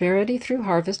prosperity through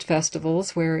harvest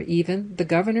festivals where even the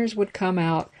governors would come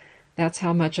out. That's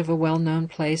how much of a well-known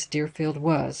place Deerfield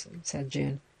was, said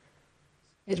June.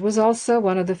 It was also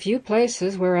one of the few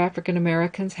places where African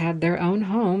Americans had their own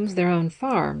homes, their own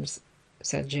farms,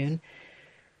 said June,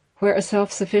 where a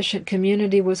self-sufficient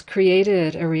community was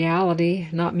created, a reality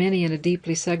not many in a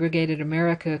deeply segregated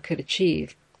America could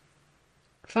achieve.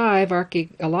 5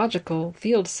 archaeological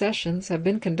field sessions have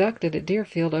been conducted at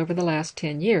Deerfield over the last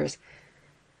 10 years.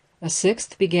 A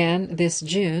 6th began this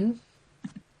June.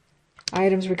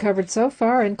 Items recovered so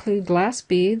far include glass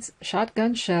beads,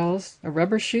 shotgun shells, a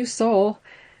rubber shoe sole,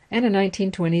 and a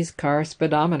 1920s car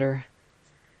speedometer.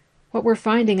 What we're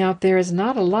finding out there is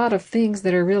not a lot of things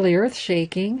that are really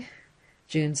earth-shaking,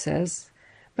 June says,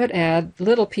 but add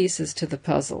little pieces to the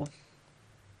puzzle.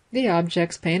 The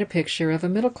objects paint a picture of a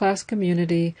middle-class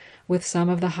community with some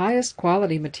of the highest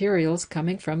quality materials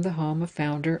coming from the home of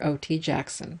founder O.T.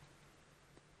 Jackson.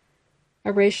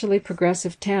 A racially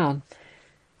progressive town.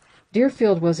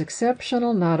 Deerfield was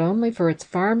exceptional not only for its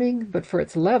farming, but for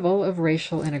its level of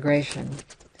racial integration.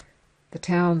 The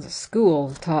town's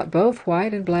school taught both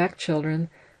white and black children,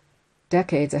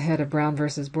 decades ahead of Brown v.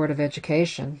 Board of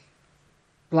Education.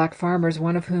 Black farmers,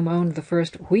 one of whom owned the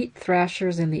first wheat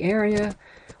thrashers in the area,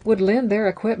 would lend their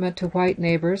equipment to white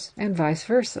neighbors and vice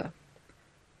versa.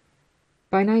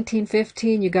 By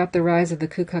 1915, you got the rise of the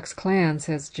Ku Klux Klan,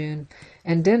 says June,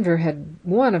 and Denver had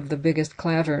one of the biggest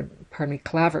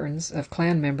claverns of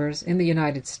Klan members in the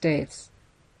United States.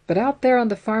 But out there on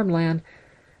the farmland,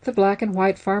 the black and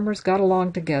white farmers got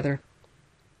along together.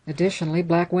 Additionally,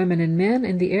 black women and men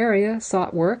in the area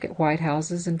sought work at white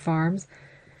houses and farms.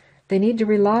 They need to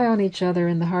rely on each other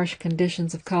in the harsh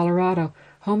conditions of Colorado.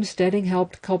 Homesteading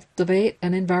helped cultivate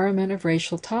an environment of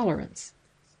racial tolerance.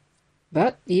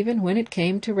 But even when it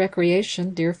came to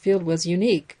recreation, Deerfield was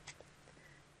unique.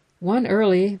 One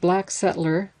early black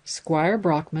settler, Squire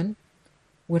Brockman,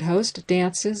 would host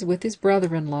dances with his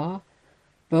brother-in-law.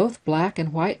 Both black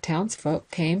and white townsfolk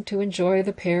came to enjoy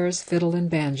the pair's fiddle and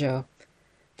banjo.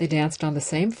 They danced on the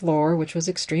same floor, which was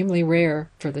extremely rare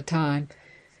for the time.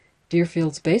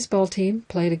 Deerfield's baseball team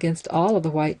played against all of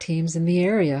the white teams in the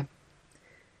area.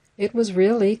 It was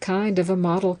really kind of a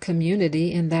model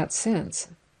community in that sense,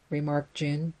 remarked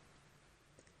June.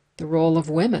 The role of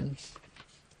women.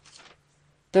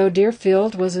 Though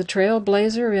Deerfield was a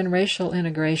trailblazer in racial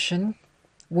integration,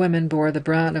 women bore the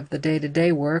brunt of the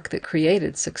day-to-day work that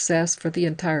created success for the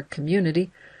entire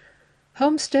community.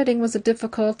 Homesteading was a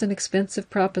difficult and expensive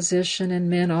proposition, and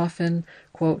men often,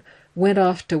 quote, went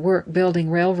off to work building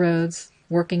railroads,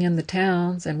 working in the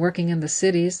towns, and working in the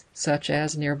cities, such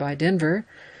as nearby Denver,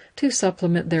 to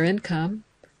supplement their income,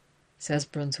 says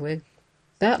Brunswig.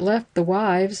 That left the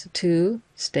wives to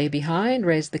stay behind,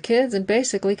 raise the kids, and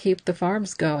basically keep the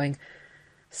farms going.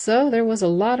 So there was a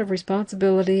lot of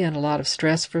responsibility and a lot of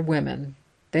stress for women.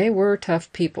 They were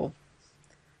tough people.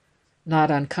 Not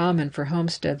uncommon for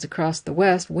homesteads across the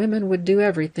West, women would do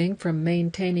everything from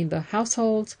maintaining the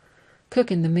households,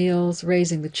 cooking the meals,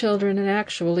 raising the children, and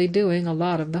actually doing a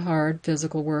lot of the hard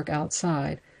physical work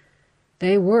outside.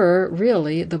 They were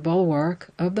really the bulwark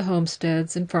of the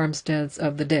homesteads and farmsteads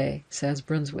of the day, says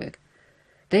Brunswig.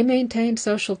 They maintained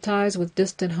social ties with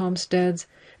distant homesteads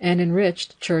and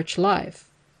enriched church life.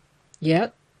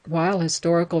 Yet, while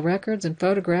historical records and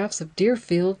photographs of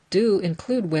Deerfield do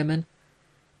include women,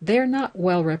 they are not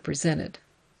well represented.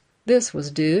 This was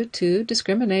due to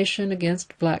discrimination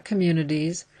against black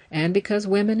communities and because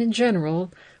women in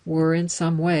general were in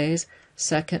some ways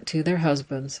second to their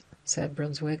husbands, said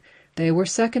Brunswig. They were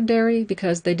secondary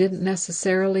because they didn't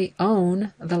necessarily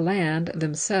own the land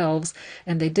themselves,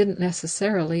 and they didn't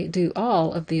necessarily do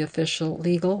all of the official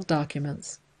legal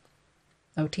documents.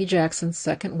 O.T. Jackson's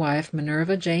second wife,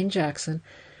 Minerva Jane Jackson,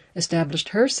 established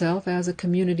herself as a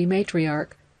community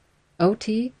matriarch.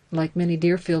 O.T., like many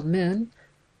Deerfield men,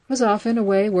 was often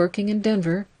away working in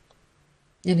Denver.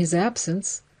 In his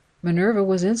absence, Minerva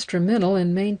was instrumental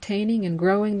in maintaining and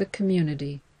growing the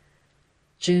community.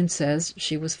 June says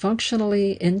she was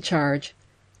functionally in charge.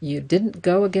 You didn't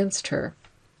go against her.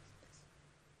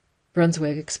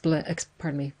 Brunswig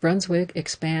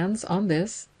expands on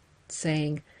this,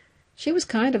 saying, she was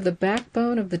kind of the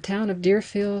backbone of the town of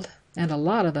Deerfield and a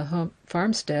lot of the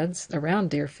farmsteads around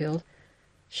Deerfield.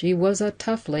 She was a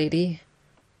tough lady.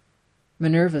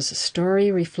 Minerva's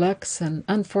story reflects an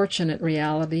unfortunate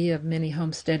reality of many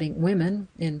homesteading women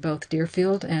in both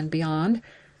Deerfield and beyond.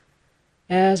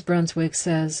 As Brunswig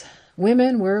says,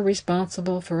 women were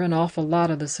responsible for an awful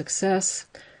lot of the success,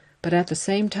 but at the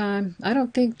same time, I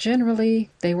don't think generally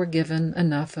they were given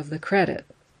enough of the credit.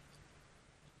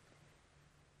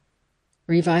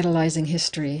 Revitalizing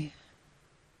history.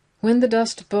 When the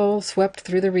Dust Bowl swept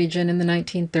through the region in the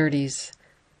 1930s,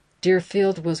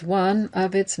 Deerfield was one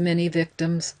of its many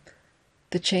victims.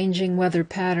 The changing weather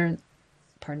patterns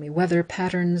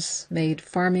made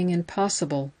farming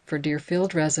impossible for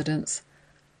Deerfield residents.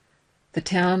 The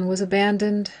town was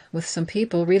abandoned, with some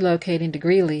people relocating to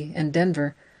Greeley and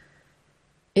Denver.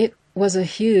 It was a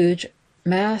huge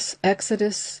mass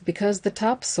exodus because the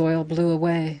topsoil blew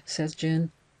away, says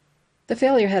June. The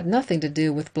failure had nothing to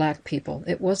do with black people.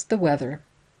 It was the weather.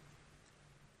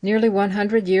 Nearly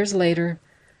 100 years later,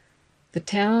 the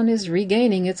town is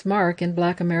regaining its mark in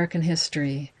Black American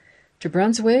history. To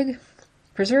Brunswig,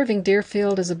 preserving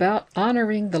Deerfield is about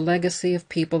honoring the legacy of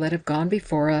people that have gone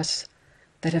before us,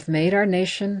 that have made our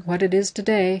nation what it is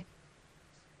today.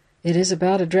 It is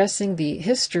about addressing the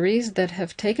histories that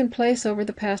have taken place over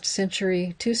the past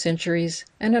century, 2 centuries,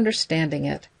 and understanding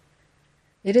it.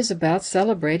 It is about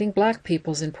celebrating black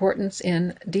people's importance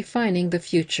in defining the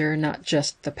future, not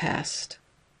just the past.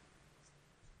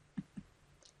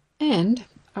 And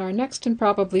our next and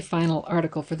probably final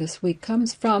article for this week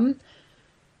comes from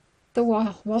the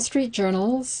Wall Street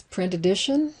Journal's print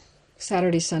edition,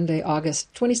 Saturday, Sunday,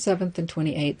 August 27th and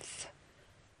 28th.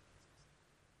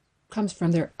 Comes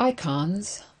from their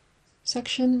Icons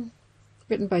section,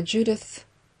 written by Judith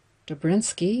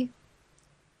Dobrzinski,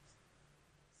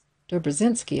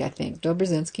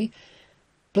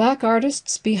 Black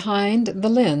Artists Behind the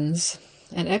Lens,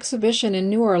 an exhibition in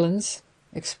New Orleans,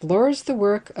 explores the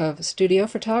work of studio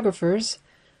photographers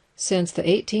since the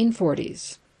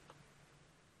 1840s.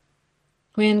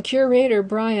 When curator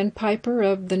Brian Piper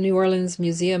of the New Orleans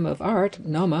Museum of Art,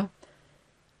 NOMA,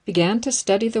 began to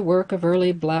study the work of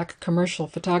early black commercial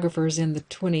photographers in the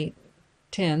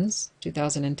 2010s,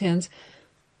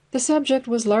 The subject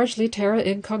was largely terra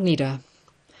incognita.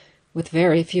 With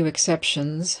very few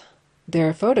exceptions,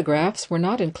 their photographs were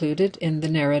not included in the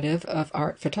narrative of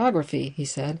art photography, he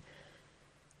said.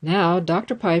 Now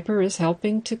Dr. Piper is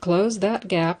helping to close that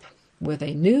gap with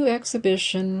a new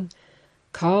exhibition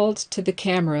called to the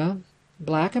camera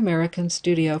Black American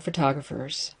Studio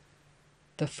Photographers,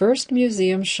 the first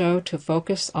museum show to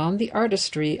focus on the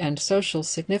artistry and social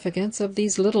significance of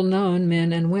these little-known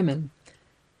men and women.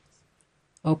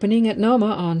 Opening at NOMA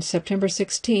on September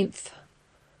 16th,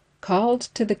 Called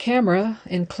to the Camera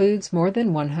includes more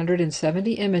than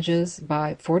 170 images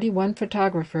by 41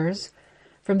 photographers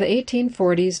from the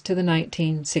 1840s to the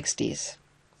 1960s.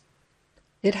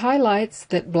 It highlights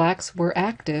that blacks were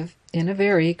active in a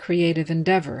very creative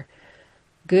endeavor.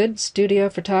 Good studio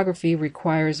photography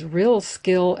requires real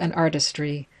skill and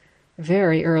artistry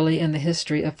very early in the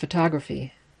history of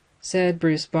photography, said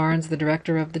Bruce Barnes, the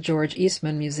director of the George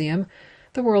Eastman Museum,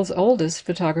 the world's oldest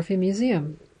photography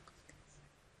museum.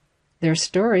 Their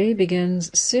story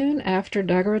begins soon after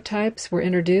daguerreotypes were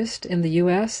introduced in the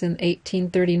U.S. in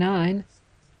 1839,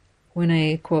 when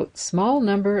a, quote, small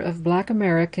number of black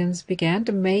Americans began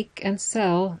to make and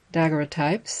sell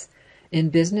daguerreotypes in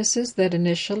businesses that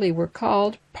initially were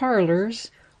called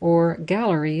parlors or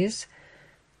galleries,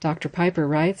 Dr. Piper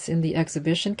writes in the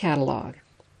exhibition catalog.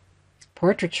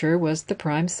 Portraiture was the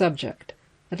prime subject,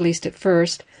 at least at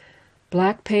first.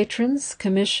 Black patrons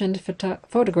commissioned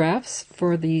photographs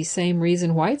for the same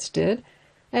reason whites did,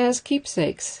 as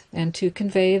keepsakes and to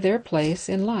convey their place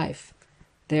in life,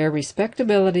 their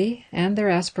respectability, and their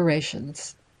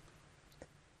aspirations.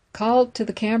 Called to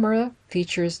the Camera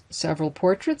features several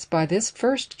portraits by this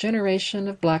first generation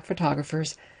of black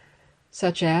photographers,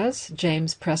 such as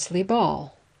James Presley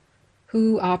Ball,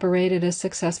 who operated a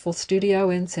successful studio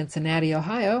in Cincinnati,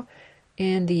 Ohio,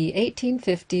 in the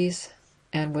 1850s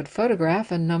and would photograph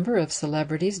a number of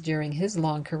celebrities during his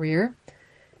long career,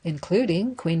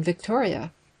 including Queen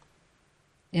Victoria.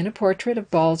 In a portrait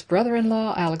of Ball's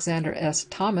brother-in-law, Alexander S.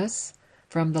 Thomas,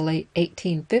 from the late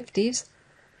 1850s,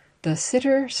 the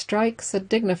sitter strikes a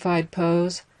dignified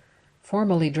pose,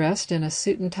 formally dressed in a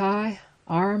suit and tie,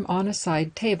 arm on a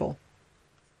side table.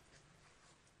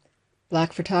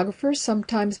 Black photographers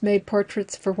sometimes made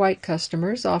portraits for white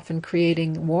customers, often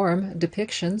creating warm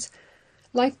depictions,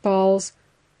 like Ball's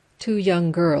Two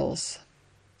Young Girls,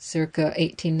 circa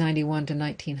 1891 to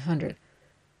 1900.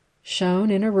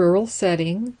 Shown in a rural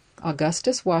setting,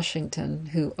 Augustus Washington,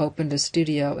 who opened a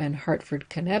studio in Hartford,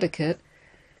 Connecticut,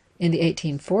 in the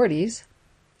 1840s,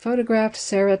 photographed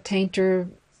Sarah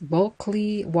Tainter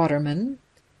Bulkley Waterman,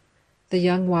 the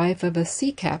young wife of a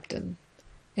sea captain,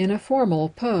 in a formal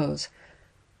pose.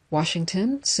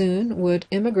 Washington soon would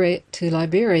immigrate to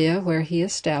Liberia, where he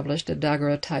established a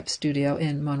daguerreotype studio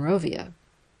in Monrovia.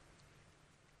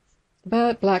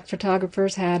 But black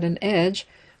photographers had an edge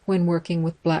when working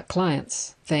with black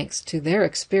clients, thanks to their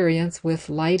experience with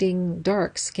lighting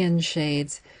dark skin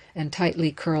shades and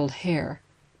tightly curled hair.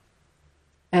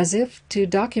 As if to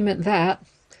document that,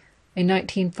 a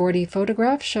 1940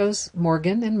 photograph shows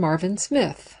Morgan and Marvin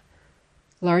Smith,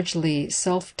 largely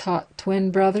self-taught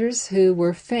twin brothers who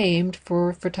were famed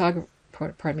for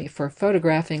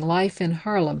photographing life in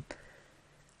Harlem,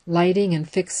 lighting and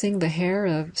fixing the hair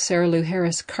of Sarah Lou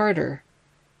Harris Carter,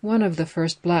 one of the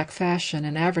first black fashion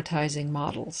and advertising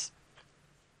models.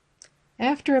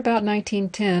 After about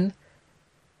 1910,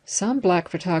 some black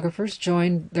photographers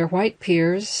joined their white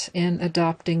peers in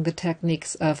adopting the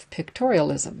techniques of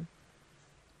pictorialism,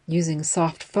 using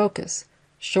soft focus,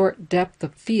 short depth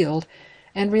of field,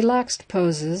 and relaxed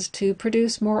poses to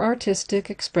produce more artistic,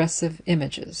 expressive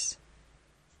images.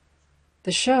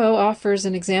 The show offers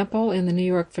an example in the New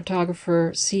York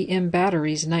photographer C.M.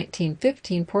 Battery's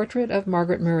 1915 portrait of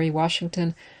Margaret Murray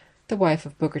Washington, the wife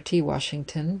of Booker T.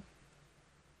 Washington.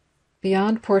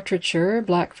 Beyond portraiture,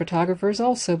 black photographers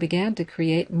also began to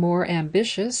create more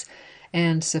ambitious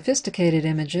and sophisticated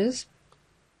images.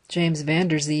 James Van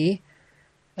Der Zee,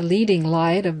 a leading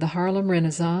light of the Harlem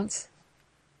Renaissance,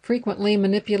 frequently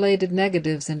manipulated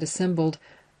negatives and assembled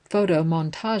photo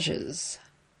montages.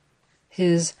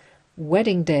 His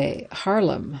Wedding Day,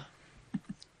 Harlem,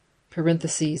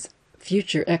 parentheses,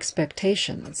 Future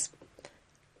Expectations,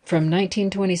 from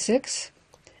 1926,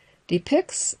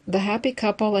 depicts the happy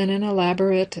couple in an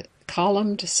elaborate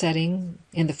columned setting.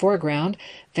 In the foreground,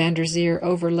 Van Der Zee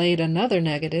overlaid another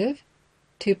negative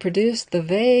to produce the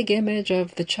vague image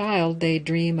of the child they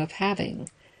dream of having.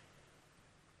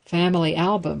 Family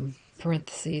Album,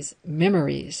 parentheses,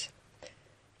 Memories,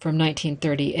 from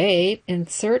 1938,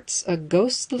 inserts a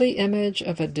ghostly image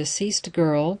of a deceased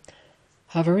girl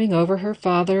hovering over her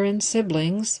father and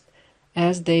siblings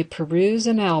as they peruse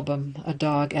an album, a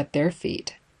dog at their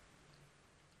feet.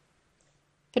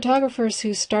 Photographers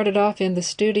who started off in the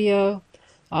studio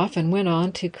often went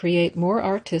on to create more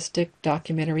artistic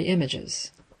documentary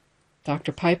images.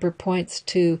 Dr. Piper points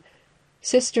to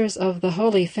Sisters of the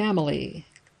Holy Family,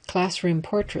 classroom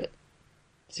portrait,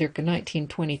 circa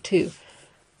 1922,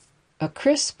 a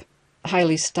crisp,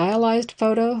 highly stylized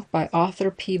photo by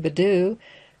Arthur P. Badu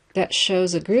that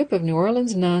shows a group of New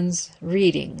Orleans nuns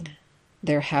reading,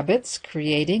 their habits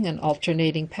creating an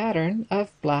alternating pattern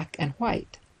of black and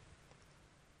white.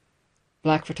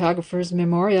 Black photographers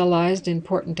memorialized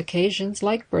important occasions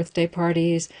like birthday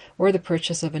parties or the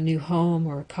purchase of a new home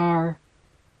or a car.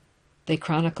 They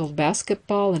chronicled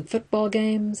basketball and football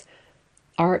games,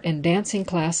 art and dancing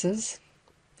classes,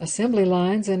 assembly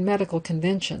lines, and medical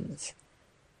conventions.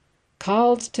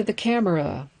 Called to the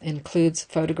Camera includes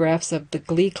photographs of the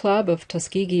Glee Club of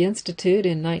Tuskegee Institute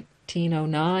in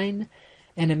 1909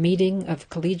 and a meeting of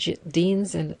collegiate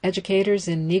deans and educators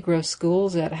in Negro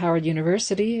schools at Howard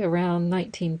University around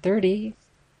 1930.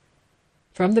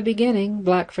 From the beginning,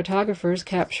 black photographers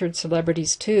captured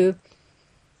celebrities too.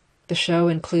 The show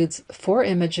includes 4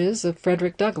 images of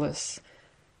Frederick Douglass,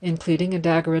 including a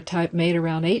daguerreotype made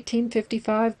around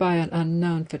 1855 by an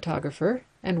unknown photographer,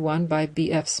 and one by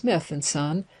B.F. Smith and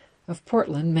Son of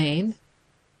Portland, Maine,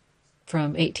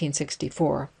 from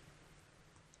 1864.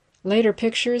 Later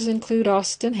pictures include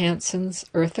Austin Hansen's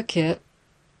Eartha Kitt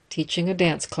teaching a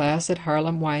dance class at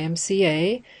Harlem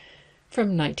YMCA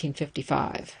from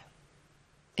 1955,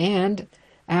 and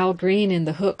Al Green in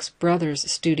the Hooks Brothers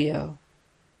studio,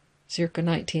 circa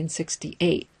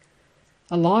 1968,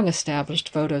 a long-established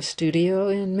photo studio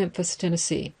in Memphis,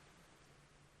 Tennessee.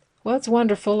 What's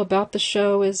wonderful about the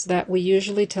show is that we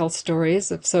usually tell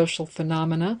stories of social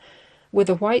phenomena with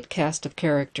a white cast of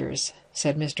characters,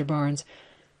 said Mr. Barnes.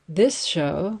 This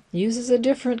show uses a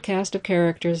different cast of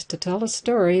characters to tell a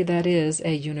story that is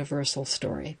a universal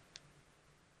story.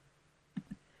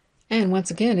 And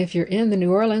once again, if you're in the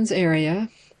New Orleans area,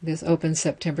 this opens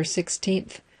September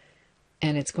 16th,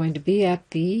 and it's going to be at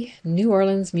the New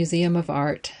Orleans Museum of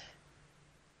Art.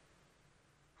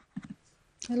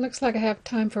 It looks like I have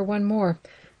time for one more.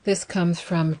 This comes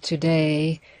from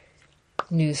Today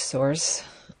news source.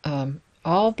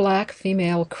 All-black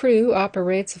female crew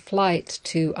operates a flight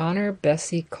to honor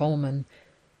Bessie Coleman.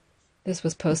 This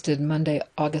was posted Monday,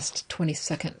 August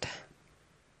 22nd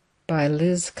by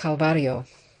Liz Calvario.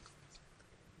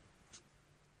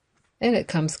 And it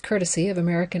comes courtesy of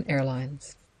American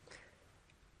Airlines.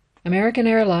 American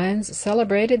Airlines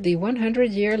celebrated the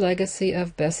 100-year legacy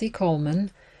of Bessie Coleman,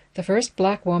 the first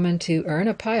black woman to earn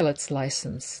a pilot's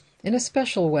license, in a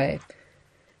special way.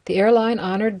 The airline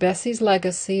honored Bessie's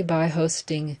legacy by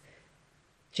hosting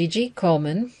Gigi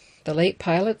Coleman, the late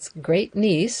pilot's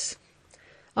great-niece,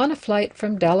 on a flight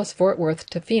from Dallas-Fort Worth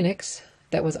to Phoenix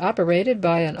that was operated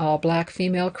by an all-black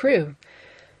female crew,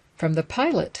 from the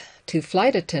pilot to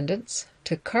flight attendants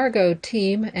to cargo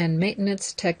team and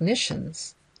maintenance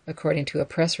technicians, according to a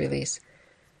press release.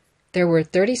 There were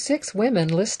 36 women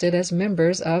listed as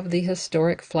members of the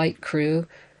historic flight crew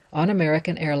on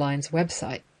American Airlines'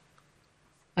 website.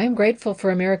 I am grateful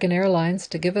for American Airlines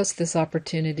to give us this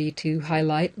opportunity to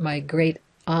highlight my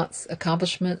great-aunt's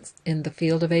accomplishments in the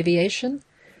field of aviation,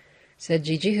 said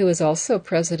Gigi, who is also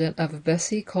president of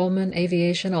Bessie Coleman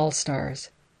Aviation All-Stars.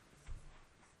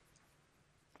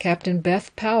 Captain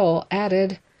Beth Powell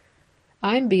added,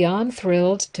 "I'm beyond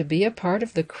thrilled to be a part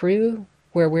of the crew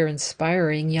where we're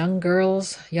inspiring young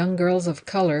girls of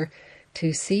color,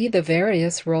 to see the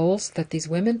various roles that these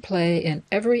women play in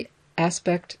every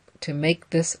aspect to make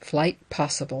this flight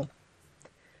possible."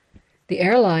 The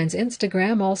airline's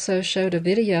Instagram also showed a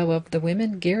video of the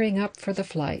women gearing up for the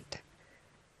flight.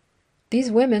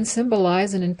 These women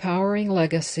symbolize an empowering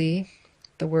legacy,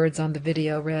 the words on the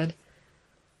video read.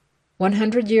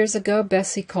 100 years ago,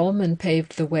 Bessie Coleman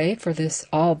paved the way for this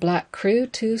all-black crew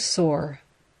to soar.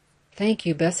 Thank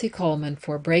you, Bessie Coleman,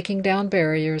 for breaking down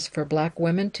barriers for black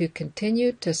women to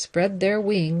continue to spread their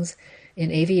wings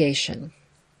in aviation.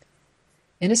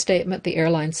 In a statement, the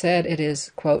airline said it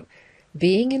is, quote,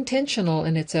 being intentional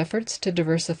in its efforts to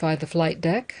diversify the flight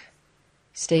deck,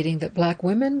 stating that black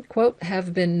women, quote,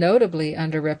 have been notably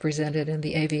underrepresented in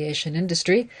the aviation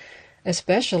industry,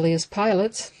 especially as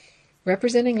pilots,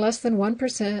 representing less than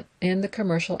 1% in the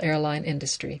commercial airline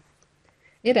industry.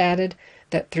 It added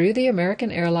that through the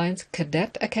American Airlines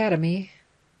Cadet Academy,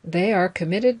 they are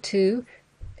committed to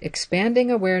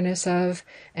expanding awareness of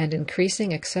and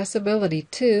increasing accessibility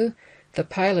to the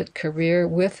pilot career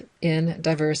within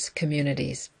diverse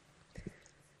communities.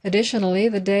 Additionally,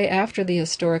 the day after the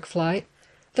historic flight,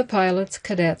 the pilots,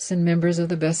 cadets, and members of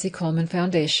the Bessie Coleman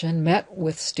Foundation met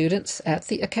with students at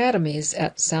the academies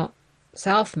at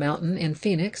South Mountain in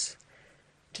Phoenix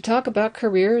to talk about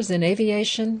careers in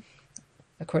aviation,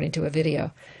 according to a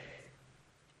video.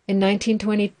 In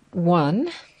 1921,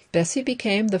 Bessie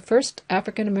became the first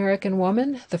African-American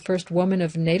woman, the first woman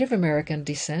of Native American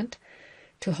descent,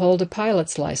 to hold a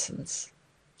pilot's license.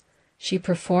 She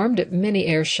performed at many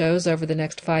air shows over the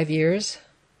next 5 years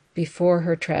before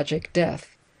her tragic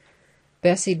death.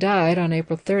 Bessie died on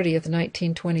April 30th,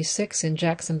 1926 in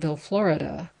Jacksonville,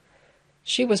 Florida.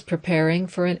 She was preparing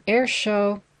for an air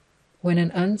show when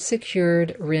an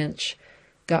unsecured wrench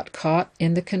got caught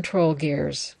in the control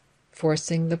gears,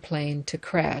 forcing the plane to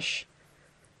crash.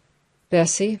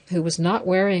 Bessie, who was not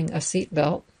wearing a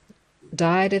seatbelt,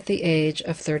 died at the age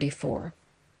of 34.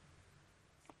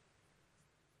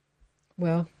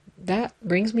 Well, that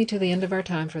brings me to the end of our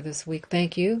time for this week.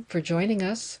 Thank you for joining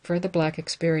us for the Black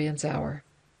Experience Hour.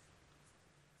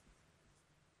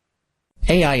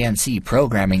 AINC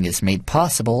programming is made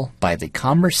possible by the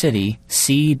Commerce City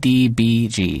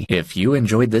CDBG. If you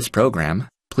enjoyed this program,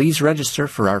 please register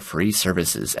for our free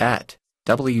services at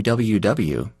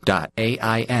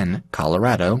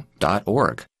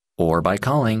www.aincolorado.org or by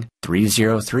calling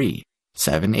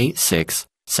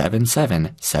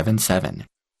 303-786-7777.